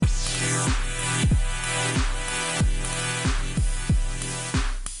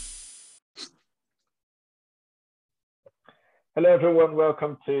Hello, everyone.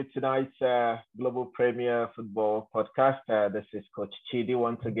 Welcome to tonight's Global Premier Football Podcast. This is Coach Chidi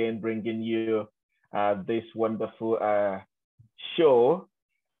once again bringing you this wonderful show.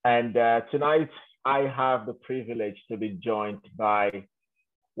 And tonight, I have the privilege to be joined by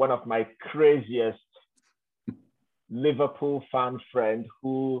one of my craziest Liverpool fan friend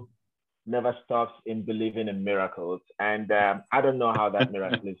who never stops in believing in miracles. And I don't know how that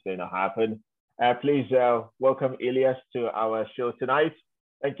miracle is going to happen. Please welcome Ilias to our show tonight.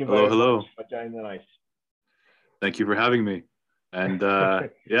 Thank you very much for joining us. Thank you for having me. And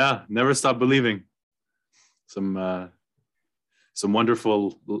yeah, never stop believing. Some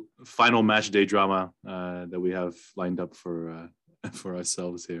wonderful final match day drama that we have lined up for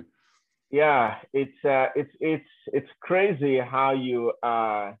ourselves here. Yeah, it's crazy how you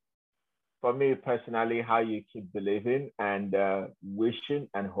for me personally, how you keep believing and wishing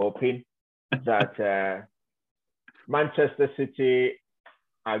and hoping that Manchester City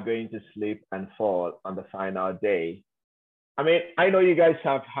are going to sleep and fall on the final day. I mean, I know you guys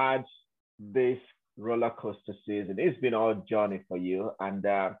have had this roller coaster season. It's been all journey for you, and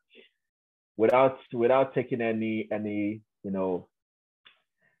without taking any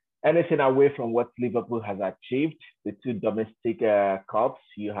anything away from what Liverpool has achieved, the two domestic cups,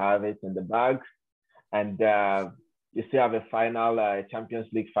 you have it in the bag, and you still have a final Champions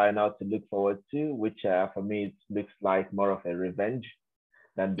League final to look forward to, which for me it looks like more of a revenge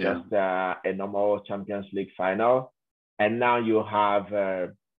than just a normal Champions League final. And now you have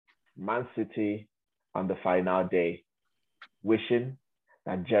Man City on the final day, wishing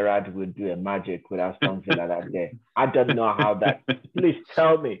that Gerrard would do a magic with Aston Villa that day. I don't know how that. Please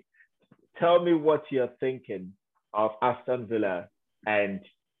tell me what you're thinking of Aston Villa and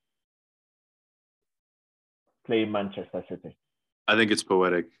playing Manchester City. I think it's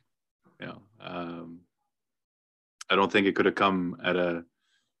poetic. I don't think it could have come at a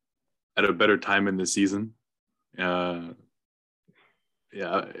better time in the season. It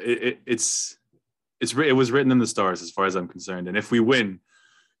was written in the stars as far as I'm concerned. And if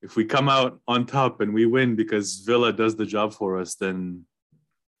we come out on top and we win because Villa does the job for us, then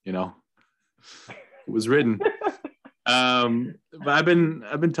it was written. But I've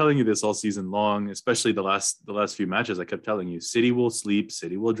been telling you this all season long, especially the last few matches. I kept telling you, City will sleep,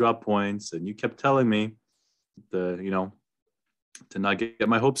 City will drop points, and you kept telling me to not get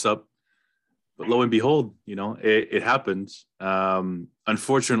my hopes up. But lo and behold, it happened.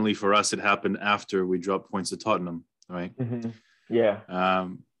 Unfortunately for us, it happened after we dropped points to Tottenham, right? Mm-hmm. Yeah.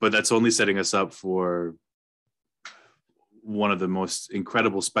 But that's only setting us up for one of the most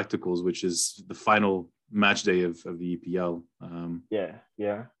incredible spectacles, which is the final match day of the EPL.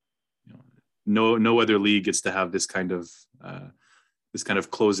 No other league gets to have this kind of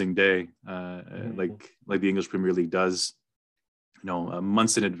closing day, like the English Premier League does.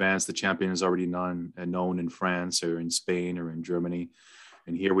 Months in advance, the champion is already known in France or in Spain or in Germany,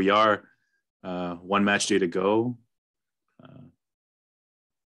 and here we are, one match day to go.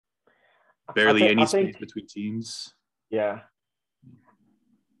 Barely any space between teams. Yeah.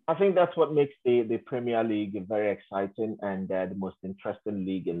 I think that's what makes the Premier League very exciting and the most interesting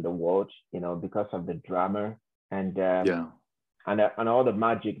league in the world, because of the drama and all the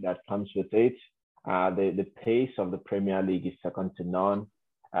magic that comes with it. The pace of the Premier League is second to none.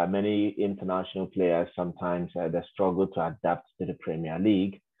 Many international players sometimes they struggle to adapt to the Premier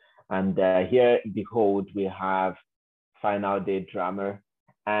League. And here, behold, we have final day drama.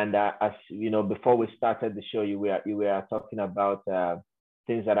 And as you know, before we started the show, you were talking about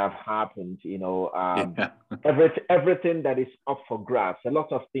things that have happened, everything that is up for grabs. A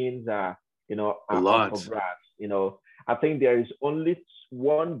lot of things are up for grabs. I think there is only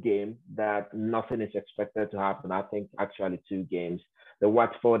one game that nothing is expected to happen. I think actually two games, the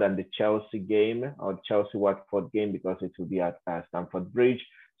Watford and the Chelsea game, or Chelsea-Watford game, because it will be at Stamford Bridge.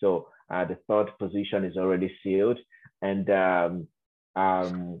 So the third position is already sealed. And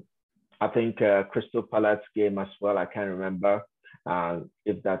I think Crystal Palace game as well. I can't remember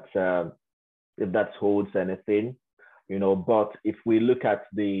if that holds anything, But if we look at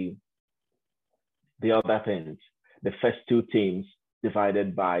the other things, the first two teams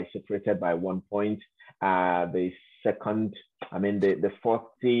separated by 1 point. The fourth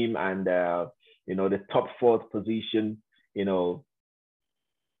team and the top fourth position,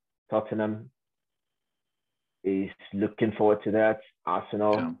 Tottenham is looking forward to that.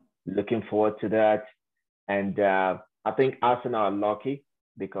 Arsenal looking forward to that, and I think Arsenal are lucky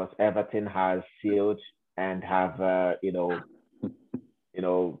because Everton has sealed and have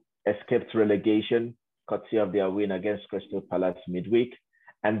escaped relegation courtesy of their win against Crystal Palace midweek.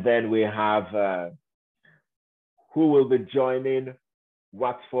 And then we have who will be joining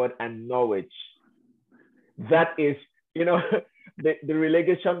Watford and Norwich. That is, the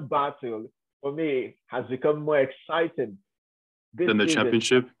relegation battle for me has become more exciting than the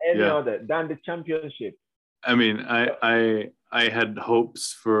championship. Than the championship. I mean, I had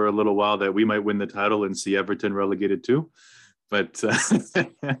hopes for a little while that we might win the title and see Everton relegated too, but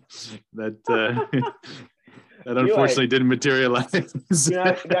that unfortunately didn't materialize.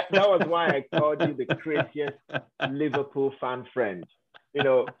 That was why I called you the craziest Liverpool fan friend.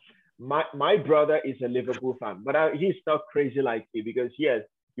 My brother is a Liverpool fan, but he's not crazy like me, because yes,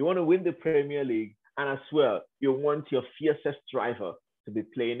 you want to win the Premier League, and as well, you want your fiercest driver to be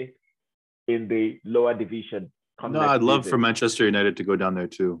playing in the lower division. No, I'd love for Manchester United to go down there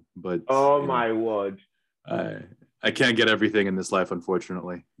too, but my word, I can't get everything in this life,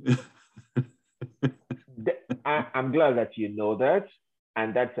 unfortunately. I'm glad that you know that,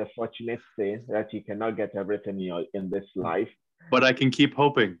 and that's a fortunate thing that you cannot get everything in this life. But I can keep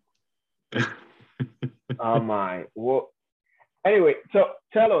hoping. Oh my! Well, anyway, so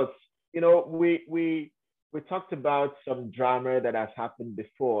tell us. We talked about some drama that has happened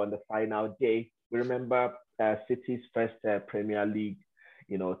before on the final day. We remember City's first Premier League,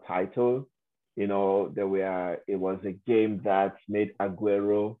 title. It was a game that made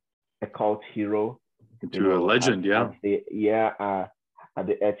Aguero a cult hero, to a legend, at the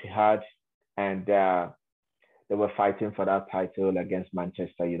Etihad, and they were fighting for that title against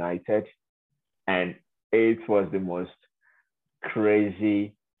Manchester United, and it was the most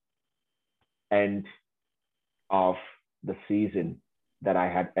crazy end of the season that I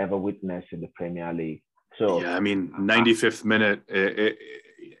had ever witnessed in the Premier League. So yeah, I mean, 95th minute, a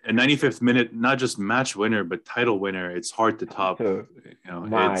 95th minute, not just match winner, but title winner. It's hard to top.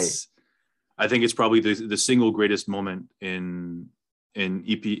 I think it's probably the single greatest moment in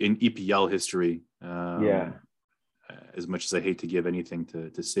EPL history. As much as I hate to give anything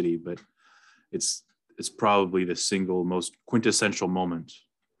to City, but it's probably the single most quintessential moment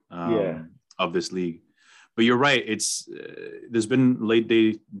of this league. But you're right. It's there's been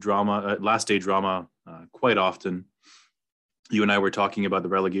last day drama quite often. You and I were talking about the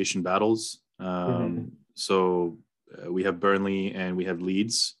relegation battles. So we have Burnley and we have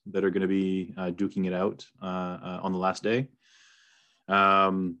Leeds that are going to be duking it out on the last day. Now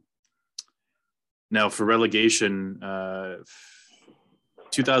for relegation,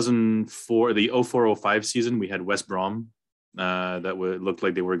 2004, the 04-05 season, we had West Brom that looked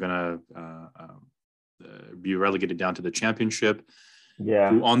like they were going to be relegated down to the championship. Yeah.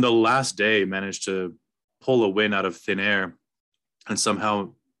 Who on the last day managed to pull a win out of thin air, and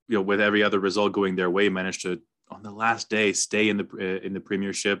somehow, with every other result going their way, managed to on the last day stay in the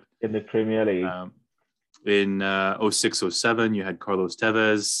Premiership, in the Premier League. In 06-07, you had Carlos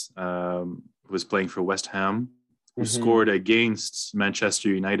Tevez, who was playing for West Ham, who scored against Manchester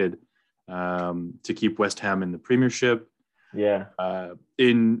United to keep West Ham in the Premiership. Yeah.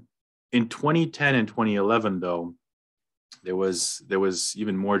 In 2010 and 2011, though, there was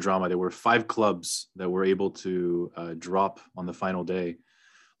even more drama. There were 5 clubs that were able to drop on the final day.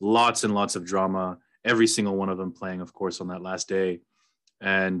 Lots and lots of drama. Every single one of them playing, of course, on that last day.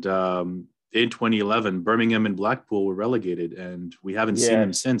 And in 2011, Birmingham and Blackpool were relegated, and we haven't seen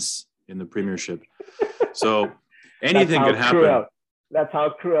them since in the Premiership. So anything could happen. That's how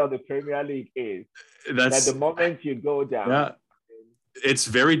cruel the Premier League is. That the moment you go down, it's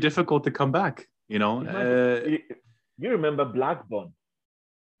very difficult to come back. You remember Blackburn?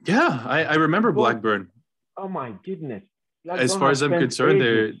 Yeah, I remember Blackburn. Oh my goodness! Blackburn, as far as I'm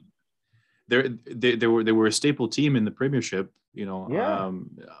concerned, they were a staple team in the Premiership.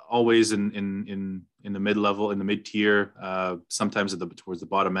 Always in the mid-level, in the mid-tier, sometimes towards the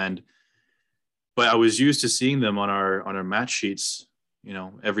bottom end. But I was used to seeing them on our match sheets,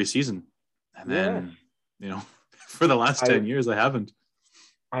 every season, and then for the last 10 years, I haven't.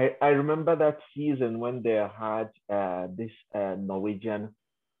 I remember that season when they had this Norwegian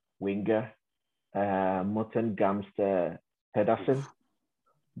winger, Morten Gamst Pedersen.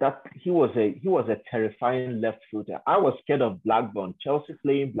 That he was a terrifying left footer. I was scared of Blackburn. Chelsea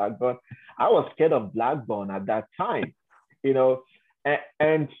playing Blackburn. I was scared of Blackburn at that time,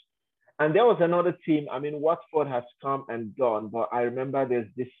 and there was another team. I mean, Watford has come and gone, but I remember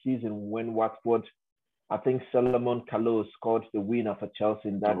there's this season when Watford, I think Solomon Kalou scored the winner for Chelsea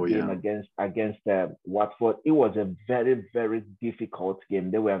in that game against Watford. It was a very, very difficult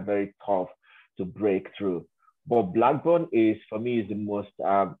game. They were very tough to break through. But Blackburn for me, is the most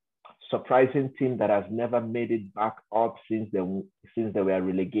surprising team that has never made it back up since they were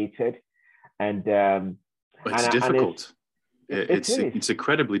relegated. And it's difficult. It's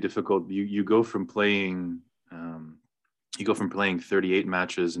incredibly difficult. You go from playing you go from playing 38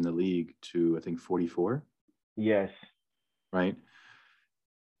 matches in the league to, I think, 44. Yes. Right.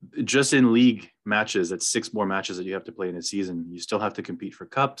 Just in league matches, that's 6 more matches that you have to play in a season. You still have to compete for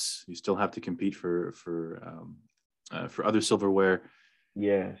cups. You still have to compete for other silverware.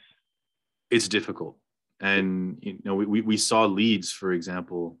 Yes. It's difficult. And, we saw Leeds, for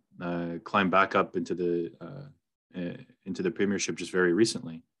example, climb back up into the Premiership just very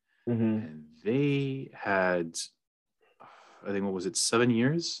recently. Mm-hmm. And they had, I think, 7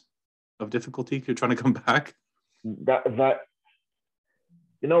 years of difficulty trying to come back?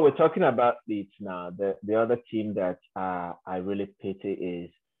 We're talking about Leeds now. The other team that I really pity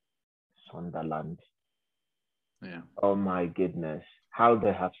is Sunderland. Yeah. Oh my goodness, how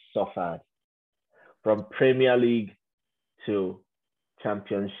they have suffered from Premier League to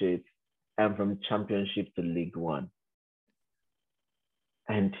Championship and from Championship to League One.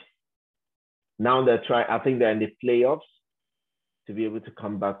 And now I think they're in the playoffs to be able to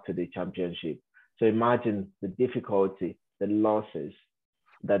come back to the Championship. So imagine the difficulty, the losses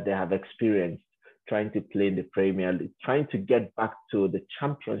that they have experienced trying to play in the Premier League, trying to get back to the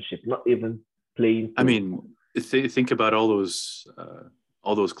Championship, not even playing. I mean, think about all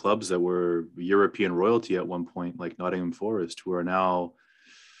those clubs that were European royalty at one point, like Nottingham Forest,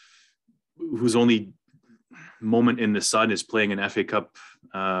 whose only moment in the sun is playing an FA Cup,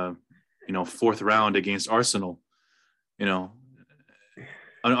 4th round against Arsenal.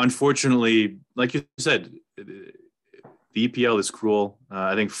 Unfortunately, like you said, the EPL is cruel.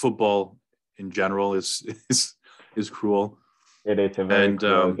 I think football in general is cruel. It is a very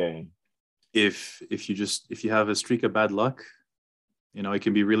cruel game. If you have a streak of bad luck, it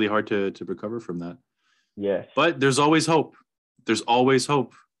can be really hard to recover from that. Yes. But there's always hope. There's always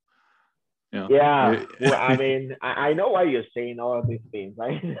hope. Yeah. Well, I mean, I know why you're saying all these things.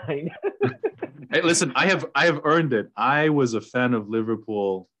 I know. Hey, listen, I have earned it. I was a fan of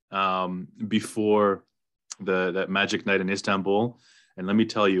Liverpool before that magic night in Istanbul. And let me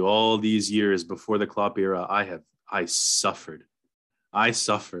tell you, all these years before the Klopp era, I suffered.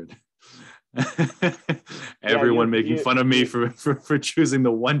 Everyone making fun of me for choosing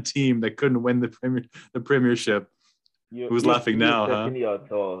the one team that couldn't win the Premiership. Who's laughing now, huh? Your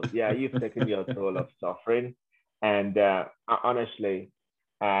toll. Yeah, you've taken your toll of suffering. And honestly,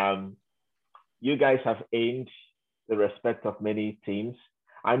 you guys have earned the respect of many teams.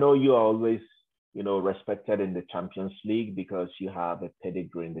 I know you are always, respected in the Champions League because you have a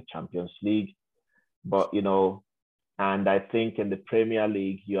pedigree in the Champions League. But, and I think in the Premier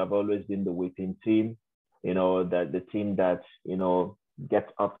League, you have always been the whipping team, that the team that,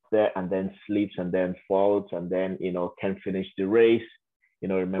 gets up there and then sleeps and then falls and then, can finish the race.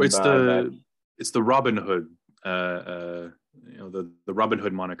 Remember it's the Robin Hood, the Robin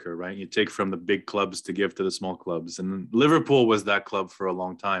Hood moniker, right? You take from the big clubs to give to the small clubs. And Liverpool was that club for a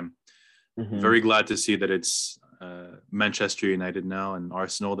long time. Mm-hmm. Very glad to see that it's Manchester United now and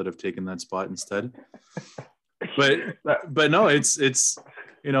Arsenal that have taken that spot instead. But no, it's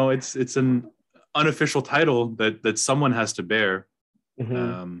an unofficial title that someone has to bear.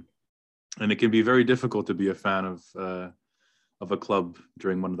 Mm-hmm. And it can be very difficult to be a fan of a club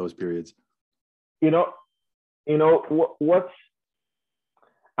during one of those periods. I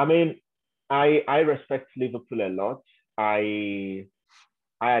respect Liverpool a lot. I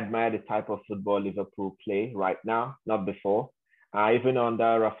admire the type of football Liverpool play right now, not before. Even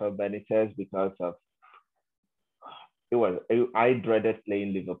under Rafael Benitez, because of I dreaded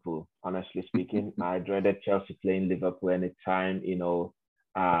playing Liverpool, honestly speaking. I dreaded Chelsea playing Liverpool anytime,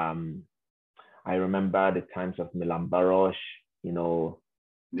 I remember the times of Milan Baros,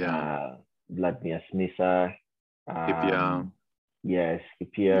 Vladimir Smisser, yes,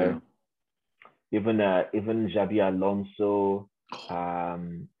 Hippier, even Xabi Alonso.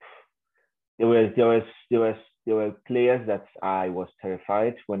 There were players that I was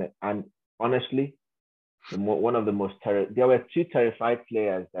terrified and honestly, one of the most there were 2 terrified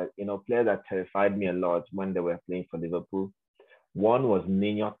players that terrified me a lot when they were playing for Liverpool. One was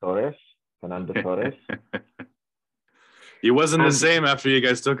Fernando Torres. He wasn't the same after you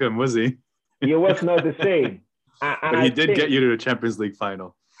guys took him, was he? He was not the same. But he did get you to the Champions League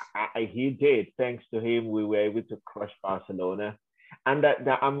final. He did. Thanks to him, we were able to crush Barcelona. And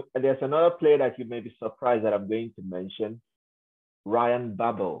there's another player that you may be surprised that I'm going to mention, Ryan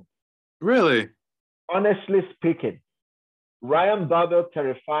Babel. Really? Honestly speaking, Ryan Babel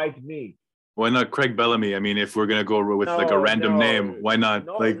terrified me. Why not Craig Bellamy? I mean, if we're gonna go with a random name, why not?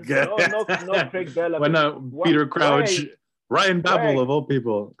 No, Craig Bellamy. Why not Peter Crouch? Ryan Babel of all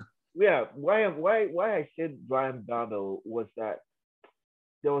people. Yeah, why I said Ryan Babel was that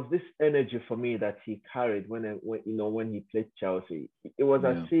there was this energy for me that he carried when he played Chelsea. It was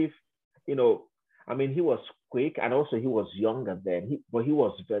as Yeah. if, I mean, he was quick, and also he was younger then, but he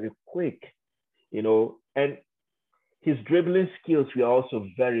was very quick, and his dribbling skills were also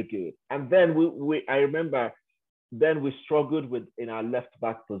very good. And then I remember then we struggled in our left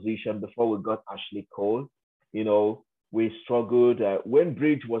back position before we got Ashley Cole. We struggled when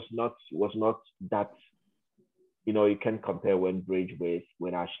Bridge was not that. You can't compare when Bridge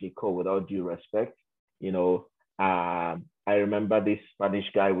with Ashley Cole, with all due respect. I remember this Spanish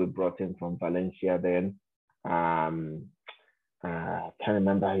guy we brought in from Valencia then. I can't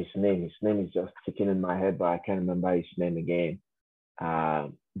remember his name. His name is just sticking in my head, but I can't remember his name again.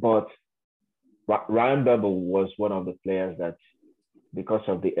 But Ryan Babel was one of the players that, because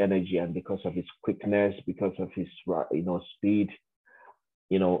of the energy and because of his quickness, because of his speed,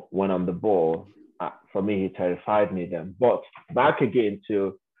 when on the ball, for me, he terrified me then. But back again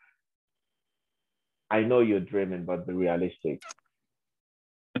to, I know you're dreaming, but be realistic.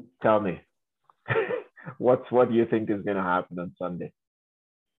 Tell me, what do you think is going to happen on Sunday?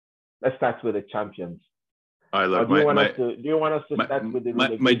 Let's start with the champions. All right, look, do you want us to start with the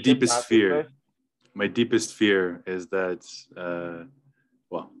my deepest fear? My deepest fear is that,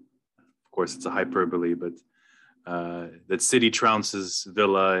 well, of course it's a hyperbole, but that City trounces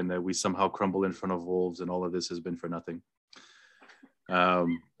Villa and that we somehow crumble in front of Wolves, and all of this has been for nothing. That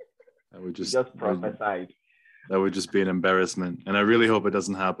would just prophesied. That would just be an embarrassment, and I really hope it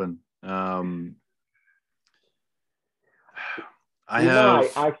doesn't happen. I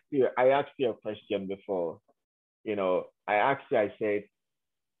asked you a question before. I said,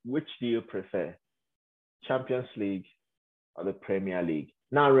 which do you prefer, Champions League or the Premier League?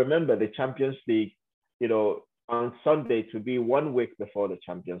 Now remember, the Champions League, on Sunday to be 1 week before the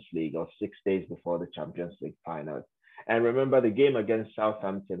Champions League or 6 days before the Champions League final. And remember the game against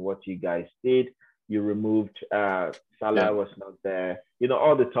Southampton, what you guys did, you removed Salah was not there,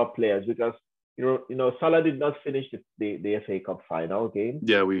 all the top players, because Salah did not finish the FA Cup final game.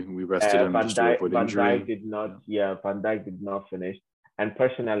 Yeah, we rested him just to avoid injury. Van Dijk did not finish. And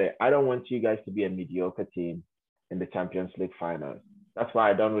personally, I don't want you guys to be a mediocre team in the Champions League final. That's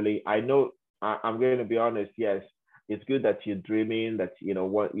why I know, I'm going to be honest, yes, it's good that you're dreaming, that you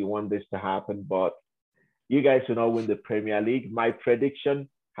want this to happen, but you guys will not win the Premier League. My prediction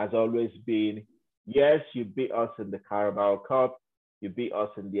has always been, yes, you beat us in the Carabao Cup, you beat us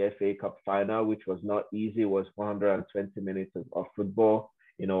in the FA Cup final, which was not easy. It was 120 minutes of football.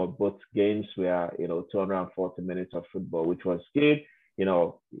 Both games were, 240 minutes of football, which was good.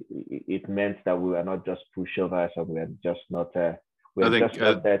 It meant that we were not just pushovers, and we were just not I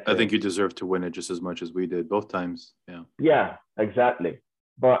think you deserve to win it just as much as we did both times. Yeah. Yeah, exactly.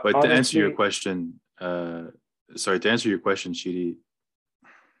 But honestly, to answer your question, Chidi,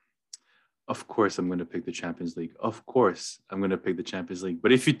 of course I'm going to pick the Champions League. Of course I'm going to pick the Champions League.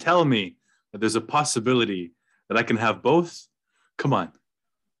 But if you tell me that there's a possibility that I can have both, come on.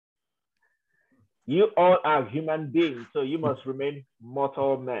 You all are human beings, so you must remain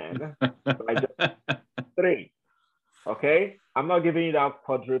mortal men. By just 3. Okay? I'm not giving you that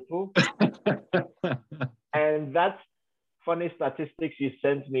quadruple. And that's funny statistics you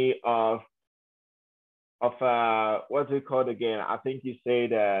sent me of what's it called again? I think you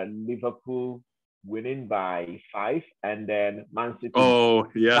said Liverpool winning by 5, and then Man City. Oh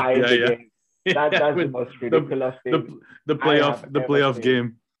yeah. That's the most ridiculous thing. The playoff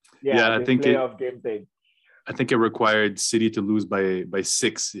game. Yeah, I think playoff game thing. I think it required City to lose by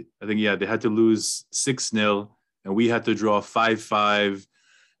 6. I think they had to lose 6-0, and we had to draw 5-5.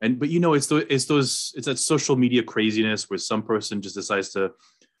 But it's that social media craziness where some person just decides to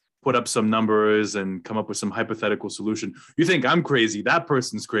put up some numbers and come up with some hypothetical solution. You think I'm crazy? That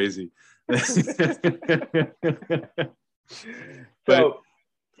person's crazy. But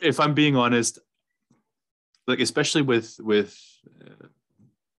if I'm being honest, like especially with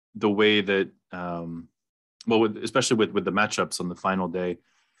the way that especially with the matchups on the final day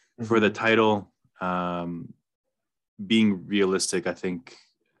for the title, being realistic, I think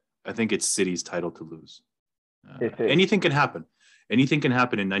it's City's title to lose. Anything can happen. Anything can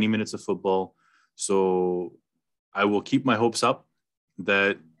happen in 90 minutes of football. So I will keep my hopes up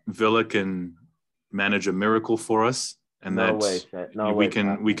that Villa can manage a miracle for us, and we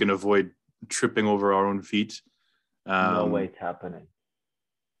can avoid tripping over our own feet. No way it's happening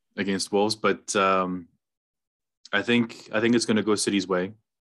against Wolves, but I think it's going to go City's way.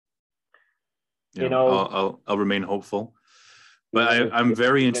 I'll remain hopeful, but I'm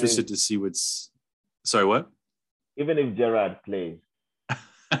very interested to see what's. Sorry, what? Even if Gerrard plays,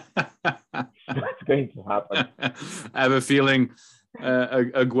 what's going to happen? I have a feeling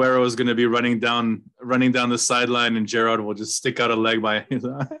Aguero is going to be running down the sideline, and Gerrard will just stick out a leg by his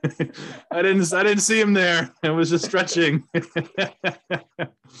eye. I didn't see him there. It was just stretching, and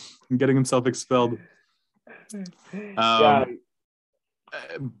getting himself expelled. Yeah.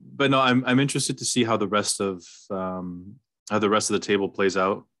 But no, I'm interested to see how the rest of the table plays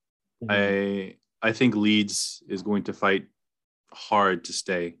out. Mhm. I think Leeds is going to fight hard to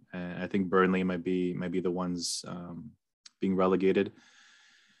stay. I think Burnley might be the ones being relegated.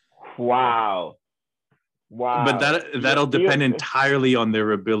 Wow. But Wow. that'll depend entirely on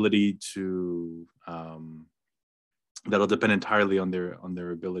their ability to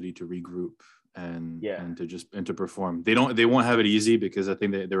regroup and to perform. They won't have it easy because I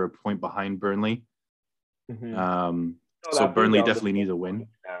think they're a point behind Burnley. So Burnley definitely needs a win.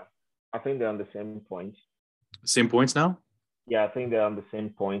 I think they're on the same point. Same points now? Yeah, I think they're on the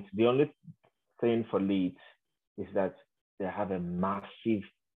same point. The only thing for Leeds is that they have a massive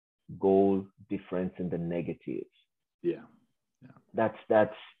goal difference in the negatives. Yeah.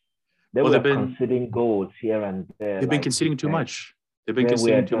 They were conceding goals here and there. They've been conceding too much.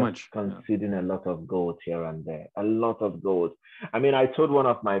 Conceding a lot of goals here and there. A lot of goals. I mean, I told one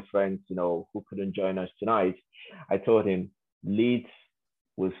of my friends, who couldn't join us tonight, I told him Leeds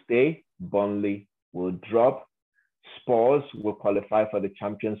will stay, Burnley will drop, Spurs will qualify for the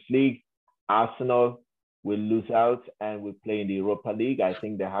Champions League, Arsenal will lose out and will play in the Europa League. I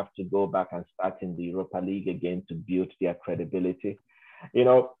think they have to go back and start in the Europa League again to build their credibility.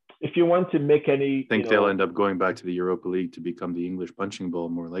 If you want to make any... I think they'll end up going back to the Europa League to become the English punching ball,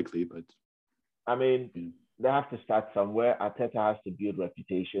 more likely, but... I mean, they have to start somewhere. Arteta has to build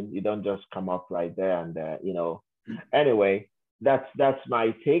reputation. You don't just come up right there and, Anyway, that's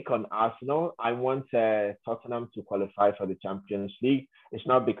my take on Arsenal. I want Tottenham to qualify for the Champions League. It's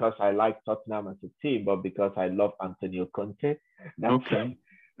not because I like Tottenham as a team, but because I love Antonio Conte.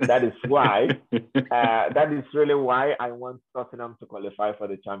 That is why. That is really why I want Tottenham to qualify for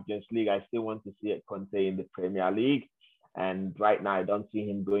the Champions League. I still want to see Conte in the Premier League. And right now, I don't see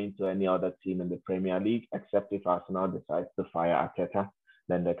him going to any other team in the Premier League, except if Arsenal decides to fire Arteta.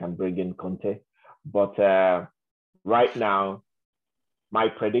 Then they can bring in Conte. But right now, my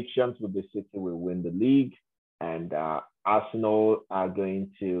predictions with the City will win the league, and Arsenal are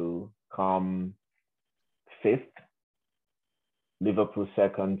going to come 5th. Liverpool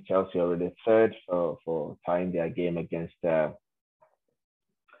 2nd, Chelsea already 3rd for tying their game against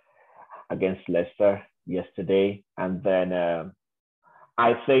Leicester yesterday. And then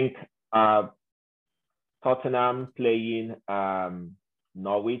I think Tottenham playing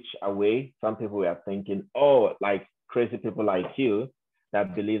Norwich away. Some people were thinking, like crazy people like you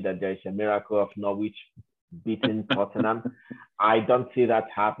that believe that there's a miracle of Norwich beating Tottenham. I don't see that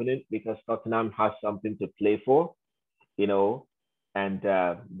happening because Tottenham has something to play for, and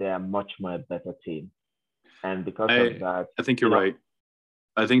they are much more better team. And because of that, I think you're right.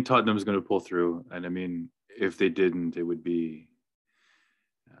 I think Tottenham is going to pull through. And I mean, if they didn't, it would be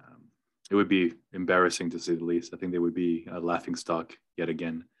embarrassing to say the least. I think they would be a laughing stock yet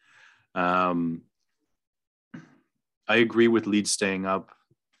again. I agree with Leeds staying up.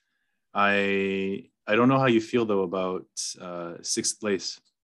 I don't know how you feel though about 6th place,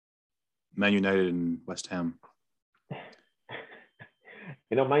 Man United and West Ham.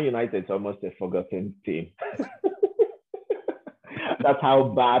 Man United is almost a forgotten team. That's how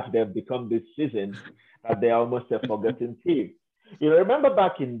bad they've become this season, that they're almost a forgotten team. Remember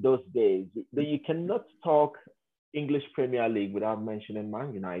back in those days, you cannot talk English Premier League without mentioning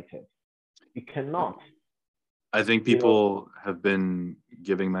Man United. You cannot. I think people have been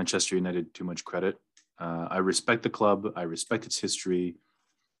giving Manchester United too much credit. I respect the club. I respect its history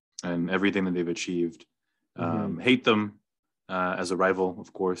and everything that they've achieved. Hate them as a rival,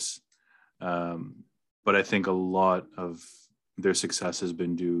 of course. But I think a lot of their success has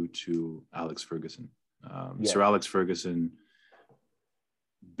been due to Alex Ferguson. Sir Alex Ferguson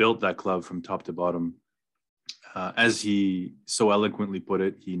built that club from top to bottom. As he so eloquently put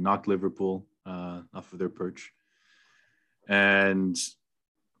it, he knocked Liverpool off of their perch and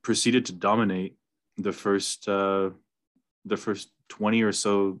proceeded to dominate the first 20 or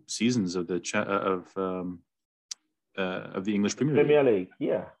so seasons of the English Premier League.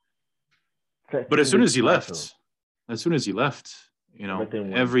 Yeah. But as soon as he left,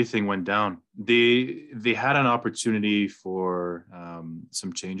 everything went down. They had an opportunity for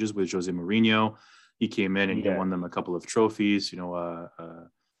some changes with Jose Mourinho. He came in and he won them a couple of trophies,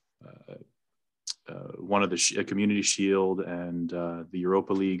 one of the Community Shield and the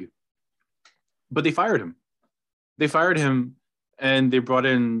Europa League. But they fired him. And they brought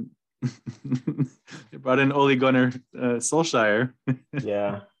in They brought in Ole Gunnar Solskjaer.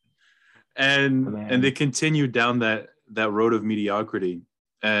 Yeah. And they continue down that road of mediocrity.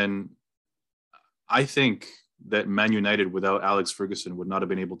 And I think that Man United without Alex Ferguson would not have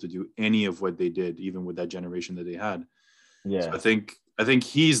been able to do any of what they did, even with that generation that they had. Yeah. So I think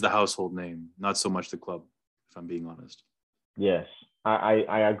he's the household name, not so much the club, if I'm being honest. Yes,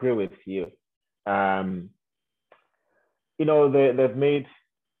 I agree with you. They've made,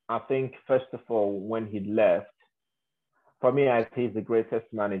 I think, first of all, when he left, for me, I think he's the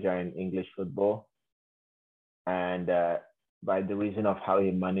greatest manager in English football. And by the reason of how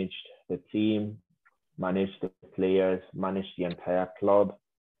he managed the team, managed the players, managed the entire club,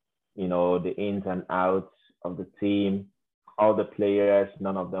 the ins and outs of the team, all the players,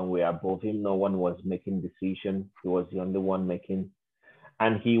 none of them were above him. No one was making decisions. He was the only one making.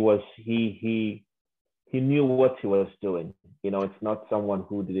 And he knew what he was doing. It's not someone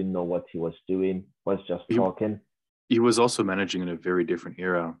who didn't know what he was doing, was just talking. He was also managing in a very different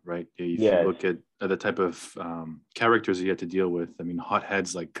era, right? If you look at the type of characters he had to deal with, I mean,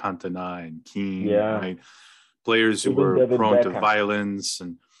 hotheads like Cantona and Keane, right? Players who were prone to violence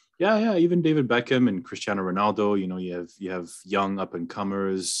and even David Beckham and Cristiano Ronaldo. You have young up and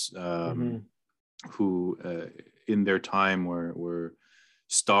comers who in their time were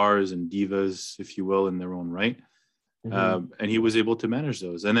stars and divas, if you will, in their own right. And he was able to manage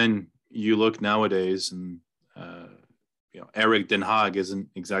those. And then you look nowadays and Eric Den Haag isn't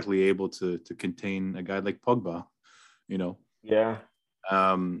exactly able to contain a guy like Pogba, Yeah.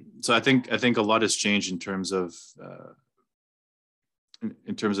 So I think a lot has changed in terms of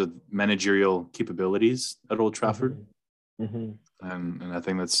managerial capabilities at Old Trafford, and I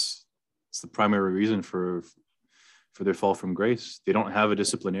think it's the primary reason for their fall from grace. They don't have a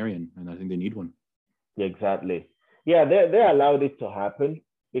disciplinarian, and I think they need one. Exactly. Yeah, they allowed it to happen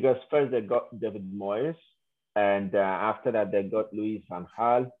because first they got David Moyes, and after that they got Louis van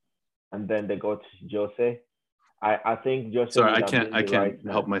Gaal, and then they got Jose. I think Jose. Sorry, I can't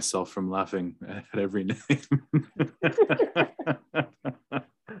help myself from laughing at every name.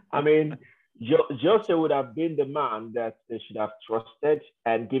 I mean, Jose would have been the man that they should have trusted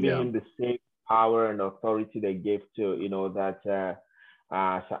and giving him the same power and authority they gave to that Sir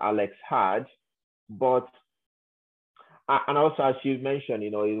Alex had, but and also as you mentioned,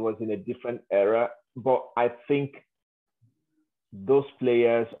 it was in a different era. But I think those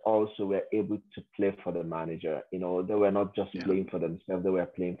players also were able to play for the manager. They were not just playing for themselves; they were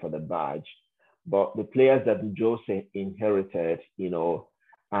playing for the badge. But the players that Jose inherited, they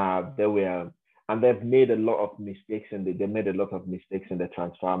were, and they've made a lot of mistakes, and they made a lot of mistakes in the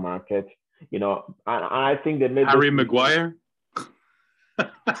transfer market. And I think they made Harry Maguire,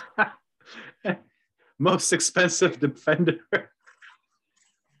 most expensive defender.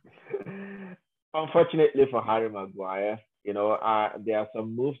 Unfortunately for Harry Maguire, there are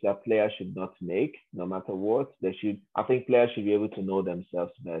some moves that players should not make, no matter what. I think players should be able to know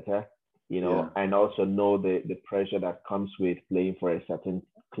themselves better, and also know the pressure that comes with playing for a certain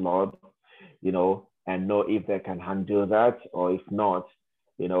club, and know if they can handle that or if not,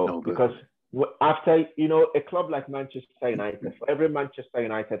 because after, a club like Manchester United, for every Manchester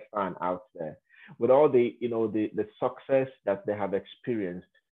United fan out there, with all the, the success that they have experienced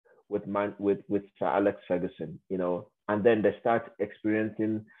with Sir Alex Ferguson, and then they start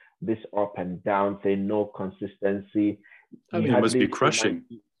experiencing this up and down, saying no consistency. I mean, it must be crushing.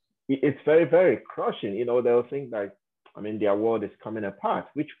 It's very, very crushing. They'll think like, their world is coming apart,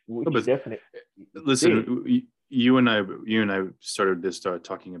 which definitely. Listen, you and I started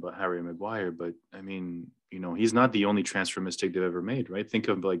talking about Harry Maguire, but I mean, he's not the only transfer mistake they've ever made, right? Think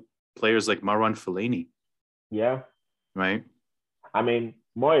of like players like Marouane Fellaini. Yeah. Right. I mean,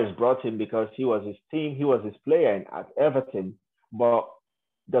 Moyes brought him because he was his team, he was his player at Everton, but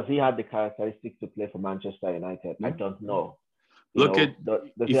does he have the characteristics to play for Manchester United? I don't know.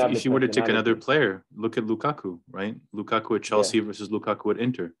 If you were to take another player, look at Lukaku, right? Lukaku at Chelsea versus Lukaku at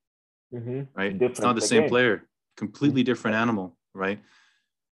Inter, right? It's not the same player, completely different animal, right?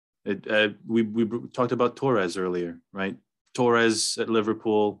 We talked about Torres earlier, right? Torres at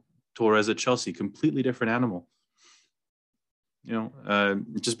Liverpool, Torres at Chelsea, completely different animal.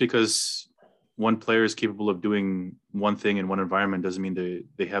 Just because one player is capable of doing one thing in one environment doesn't mean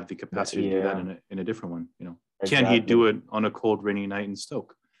they have the capacity to do that in a different one. Exactly. Can he do it on a cold, rainy night in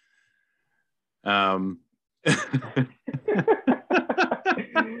Stoke? Oh,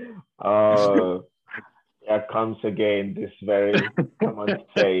 here comes again this very common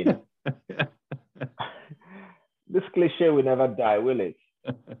saying. This cliche will never die, will it?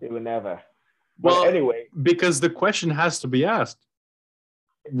 It will never. But anyway, because the question has to be asked.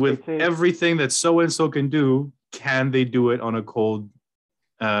 with everything that so-and-so can do, can they do it on a cold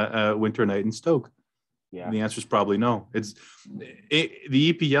winter night in Stoke? Yeah. And the answer is probably no.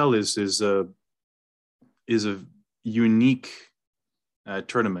 The EPL is a unique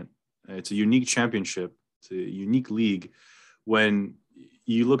tournament. It's a unique championship. It's a unique league. When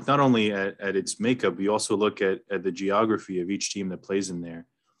you look not only at its makeup, you also look at the geography of each team that plays in there.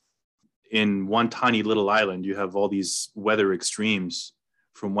 In one tiny little island, you have all these weather extremes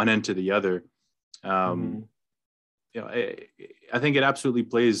from one end to the other. You know, I think it absolutely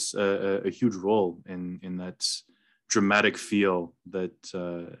plays a huge role in that dramatic feel that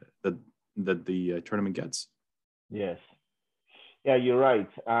the tournament gets. Yes. Yeah, you're right.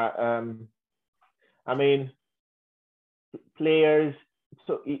 I mean, players.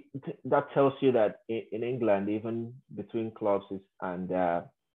 So that tells you that in England, even between clubs and the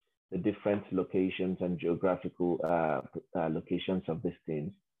different locations and geographical locations of these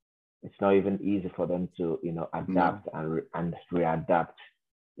teams, it's not even easy for them to, you know, adapt and readapt,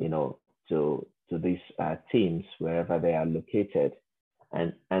 you know, to these teams wherever they are located,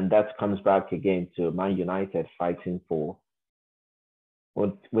 and that comes back again to Man United fighting for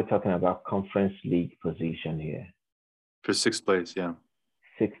what we're talking about, Conference League position here, for sixth place, yeah,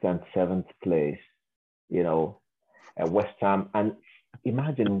 sixth and seventh place, you know, West Ham, and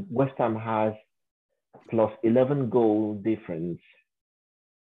imagine West Ham has plus 11 goal difference.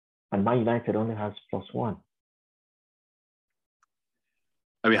 And Man United only has +1.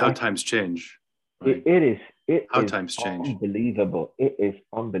 I mean, how times change. Right? It is times change. Unbelievable. It is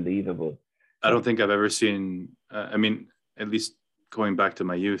unbelievable. I don't think I've ever seen, I mean, at least going back to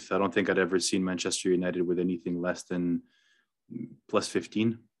my youth, I don't think I'd ever seen Manchester United with anything less than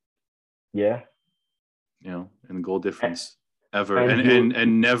 +15. Yeah. You know, in goal difference ever.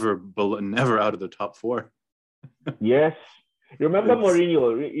 And never out of the top 4. Yes. You remember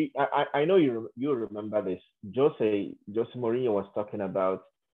Mourinho? I know you remember this. Jose Mourinho was talking about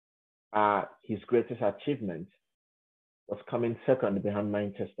his greatest achievement was coming second behind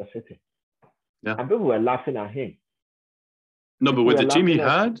Manchester City. Yeah. And people were laughing at him. No, but with the team he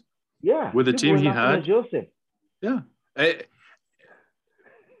had? Yeah. With the team he had? Jose. Yeah.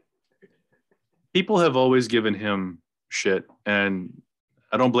 People have always given him shit, and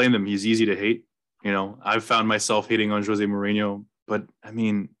I don't blame them. He easy to hate. You know, I've found myself hating on Jose Mourinho, but I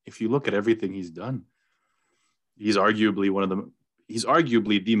mean, if you look at everything he's done, he's arguably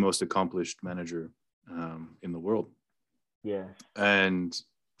the most accomplished manager in the world. Yeah. And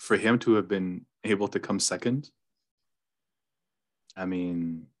for him to have been able to come second, I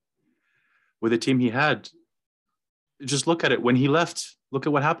mean, with the team he had, just look at it. When he left, look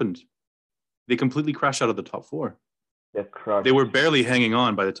at what happened. They completely crashed out of the top 4. They were barely hanging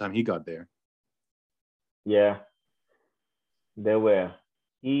on by the time he got there. Yeah, they were.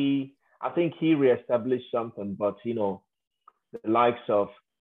 I think he reestablished something, but you know, the likes of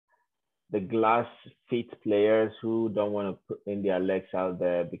the glass feet players who don't want to put in their legs out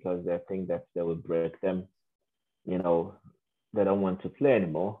there because they think that they will break them, you know, they don't want to play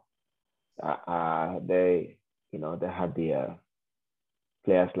anymore. They had the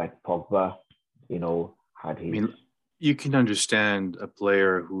players like Pogba, you know, had his. I mean, you can understand a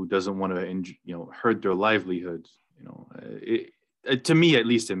player who doesn't want to, hurt their livelihood. You know, to me, at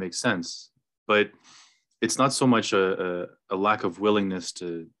least, it makes sense. But it's not so much a lack of willingness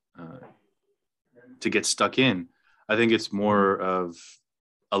to get stuck in. I think it's more of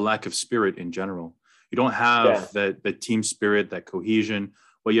a lack of spirit in general. You don't have that team spirit, that cohesion.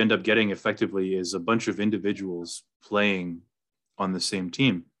 What you end up getting effectively is a bunch of individuals playing on the same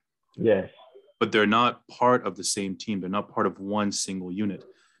team. Yes. But they're not part of the same team. They're not part of one single unit.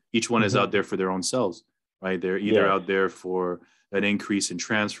 Each one is out there for their own selves, right? They're either out there for an increase in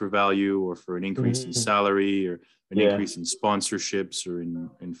transfer value or for an increase in salary or an increase in sponsorships or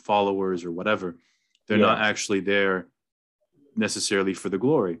in followers or whatever. They're not actually there necessarily for the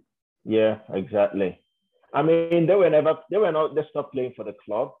glory. Yeah, exactly. I mean, they stopped playing for the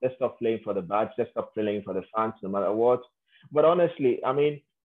club. They stopped playing for the badge. They stopped playing for the fans, no matter what. But honestly, I mean,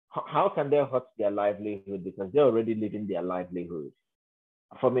 how can they hurt their livelihood? Because they're already living their livelihood.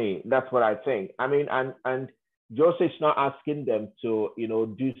 For me, that's what I think. I mean, and Jose is not asking them to,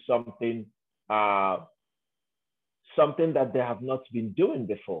 do something that they have not been doing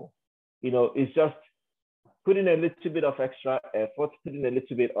before. It's just putting a little bit of extra effort, putting a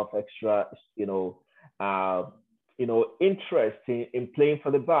little bit of extra, interest in playing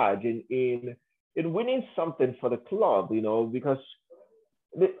for the badge, in winning something for the club, because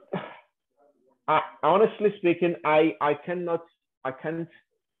honestly speaking, I can't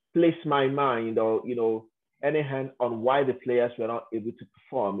place my mind or, any hand on why the players were not able to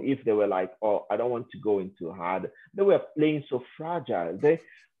perform. If they were like, oh, I don't want to go into hard, they were playing so fragile.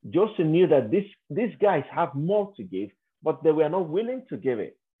 Jose knew that these guys have more to give, but they were not willing to give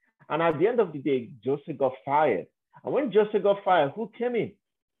it. And at the end of the day, Jose got fired. And when Jose got fired, who came in?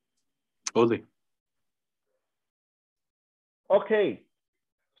 Ole. Okay,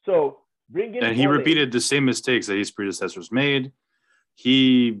 so bringing and he Ole, repeated the same mistakes that his predecessors made.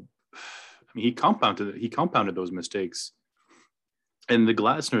 He compounded those mistakes. And the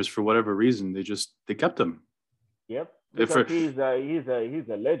Glasners, for whatever reason, they kept him. Yep. Because he's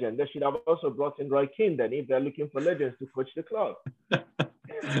a legend. They should have also brought in Roy Keane then if they're looking for legends to coach the club.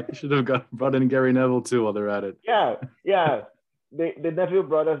 They should have brought in Gary Neville too while they're at it. Yeah. The Neville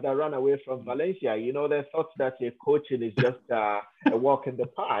brothers that ran away from Valencia, they thought that coaching is just a walk in the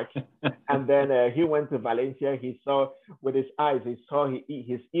park. And then he went to Valencia. He saw with his eyes, he saw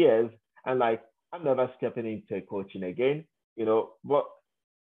his ears, and like, I'm never stepping into coaching again. But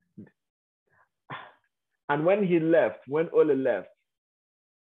and when Ole left,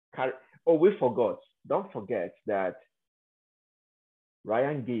 we forgot. Don't forget that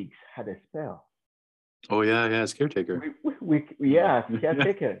Ryan Giggs had a spell. Oh yeah, as caretaker.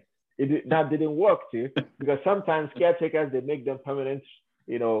 Caretaker. That didn't work too, because sometimes caretakers, they make them permanent.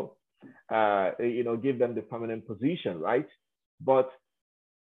 Give them the permanent position, right? But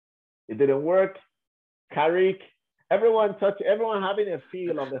it didn't work. Carrick. Everyone having a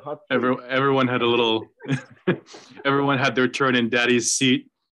feel of the hot seat. Everyone had a little. Everyone had their turn in Daddy's seat,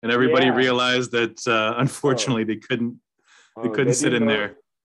 and everybody realized that unfortunately they couldn't sit in there.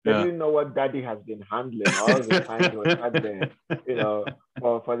 They didn't know what Daddy has been handling all the time he was handling,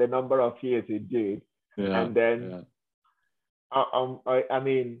 for the number of years he did. Yeah, and then, I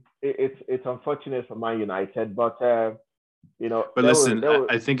mean, it's unfortunate for Man United, but But listen,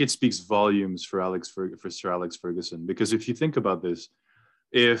 I think it speaks volumes for Sir Alex Ferguson, because if you think about this,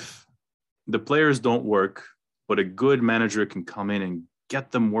 if the players don't work, but a good manager can come in and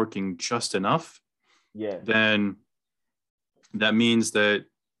get them working just enough, then that means that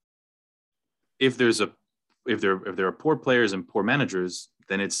if there are poor players and poor managers,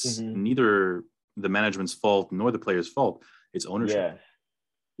 then it's neither the management's fault nor the players' fault. It's ownership.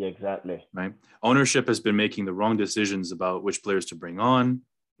 Yeah, exactly. Right. Ownership has been making the wrong decisions about which players to bring on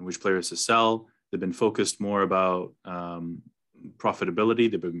and which players to sell. They've been focused more about profitability.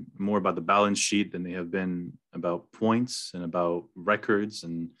 They've been more about the balance sheet than they have been about points and about records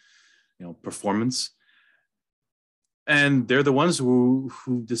and performance. And they're the ones who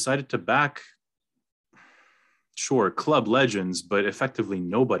decided to back, club legends, but effectively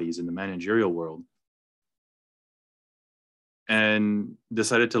nobodies in the managerial world, and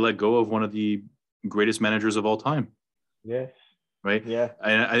decided to let go of one of the greatest managers of all time. Yes. Right.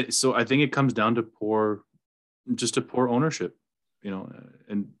 Yeah. So I think it comes down to poor ownership,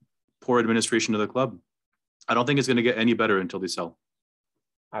 and poor administration of the club. I don't think it's going to get any better until they sell.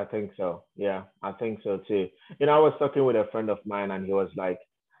 I think so. Yeah, I think so too. I was talking with a friend of mine, and he was like,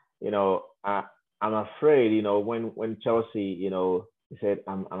 I'm afraid, when Chelsea, he said,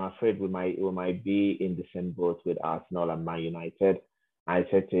 I'm afraid we might be in the same boat with Arsenal and Man United. I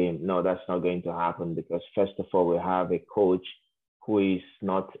said to him, no, that's not going to happen, because first of all, we have a coach who is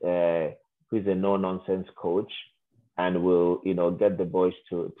a no-nonsense coach, and will, get the boys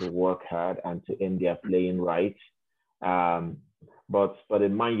to work hard and to end their playing right. But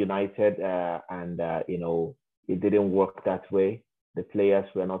in Man United, it didn't work that way. The players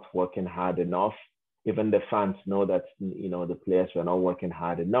were not working hard enough. Even the fans know that, the players were not working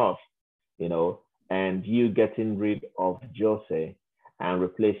hard enough, and you getting rid of Jose and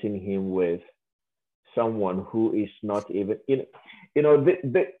replacing him with someone who is not even,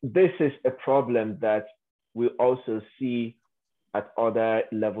 this is a problem that we also see at other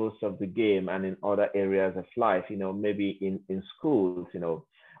levels of the game and in other areas of life, maybe in schools,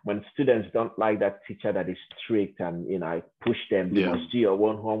 when students don't like that teacher that is strict and, I push them, you must do your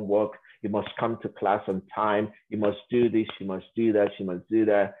own homework, you must come to class on time, you must do this, you must do that, you must do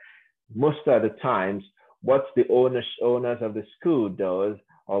that. Most of the times, what the owners of the school does,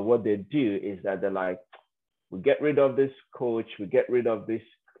 or what they do, is that they're like, we get rid of this coach, we get rid of this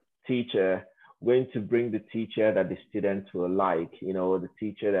teacher, we're going to bring the teacher that the students will like, the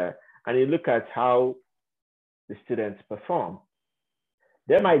teacher that, and you look at how the students perform.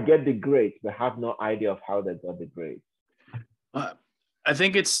 They might get the grades, but have no idea of how they got the grades. I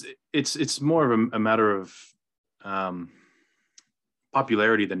think it's more of a matter of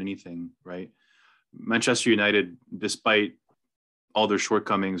popularity than anything, right? Manchester United, despite all their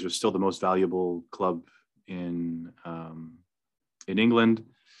shortcomings, are still the most valuable club in England.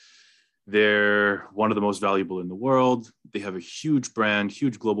 They're one of the most valuable in the world. They have a huge brand,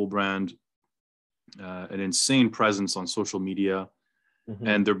 huge global brand, an insane presence on social media,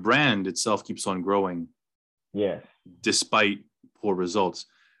 and their brand itself keeps on growing. Yes. Despite poor results.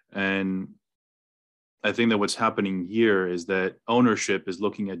 And I think that what's happening here is that ownership is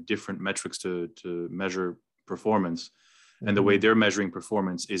looking at different metrics to measure performance. And the way they're measuring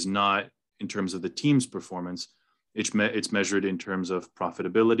performance is not in terms of the team's performance. It's measured in terms of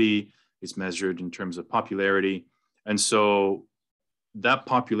profitability. It's measured in terms of popularity. And so that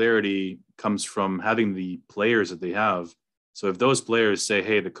popularity comes from having the players that they have. So if those players say,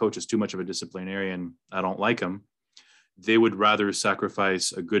 hey, the coach is too much of a disciplinarian, I don't like him, they would rather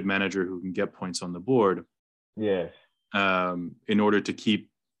sacrifice a good manager who can get points on the board. Yes. In order to keep,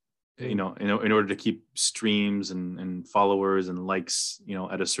 in order to keep streams and followers and likes,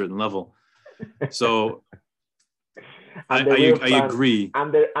 at a certain level. So I agree.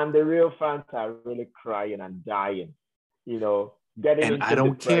 And the real fans are really crying and dying, getting and into I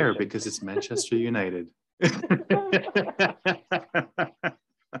don't depression. care because it's Manchester United.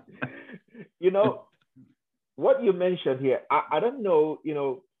 What you mentioned here, I don't know,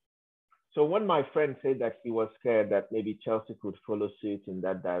 so when my friend said that he was scared that maybe Chelsea could follow suit in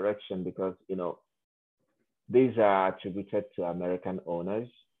that direction because, these are attributed to American owners,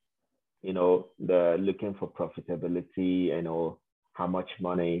 they're looking for profitability, how much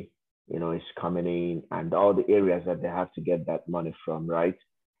money, is coming in and all the areas that they have to get that money from, right?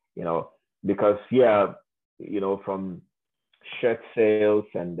 Because, from shirt sales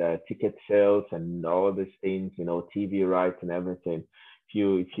and ticket sales and all these things, TV rights and everything.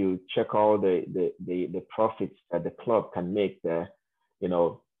 If you check all the profits that the club can make there,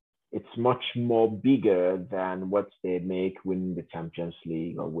 it's much more bigger than what they make winning the Champions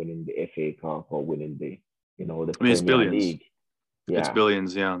League or winning the FA Cup or winning the Premier it's billions. League. Yeah. It's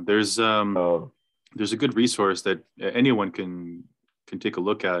billions. Yeah. There's a good resource that anyone can take a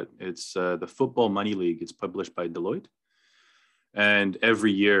look at. It's the Football Money League. It's published by Deloitte. And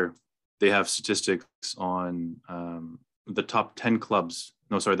every year they have statistics on the top 10 clubs,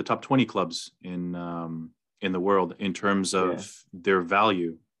 the top 20 clubs in the world in terms of their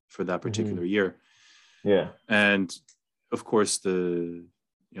value for that particular year. Yeah. And of course the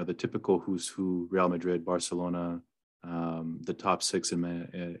typical who's who, Real Madrid, Barcelona, the top six in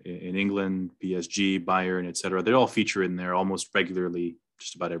England, PSG, Bayern, etc. They all feature in there almost regularly,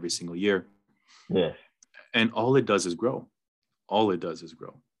 just about every single year. Yes. And all it does is grow. All it does is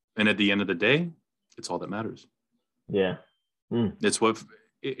grow. And at the end of the day, it's all that matters. Yeah. It's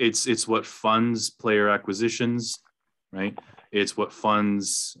what funds player acquisitions, right? It's what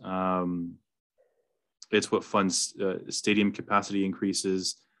funds stadium capacity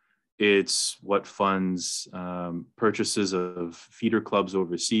increases. It's what funds purchases of feeder clubs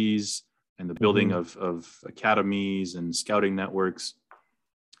overseas and the building of academies and scouting networks.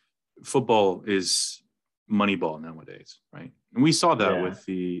 Football is Moneyball nowadays, right? And we saw that with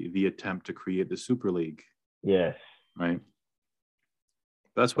the attempt to create the Super League. Yes. Right.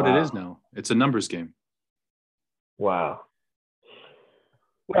 That's what it is now. It's a numbers game. Wow.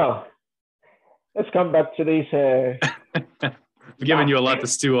 Well, let's come back to these. I've given you a lot to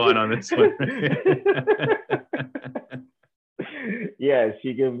stew on this one. Yes,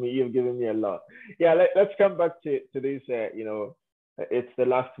 you've given me a lot. Yeah, let's come back to this. It's the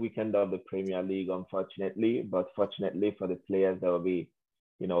last weekend of the Premier League, unfortunately, but fortunately for the players, they'll be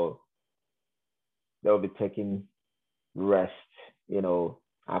taking rest,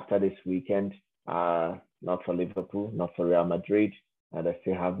 after this weekend. Not for Liverpool, not for Real Madrid. They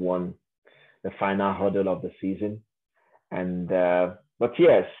still have won the final hurdle of the season. And but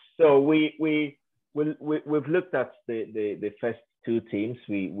yes, so we've looked at the first two teams.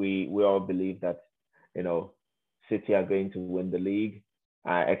 We all believe that City are going to win the league,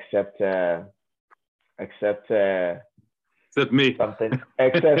 except me. Something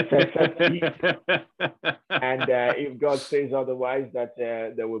except me. And if God says otherwise, that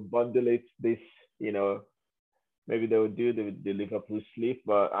they will bundle it this, maybe they will do the Liverpool sleep,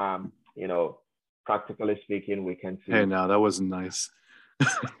 but practically speaking, we can see. Hey, now that wasn't nice.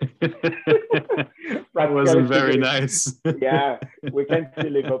 That wasn't very nice. Yeah, we can see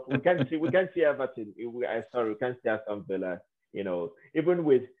Liverpool. We can see Everton. We can see Aston Villa. Even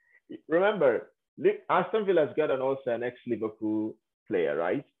with, remember, Aston Villa's got an ex-Liverpool player,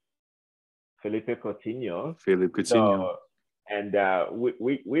 right? Philippe Coutinho. So, and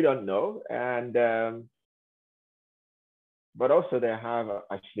we don't know. And but also they have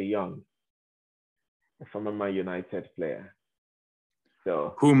Ashley Young, a former Man United player.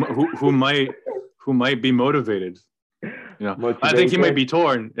 So who might be motivated. You know, I think he motivated.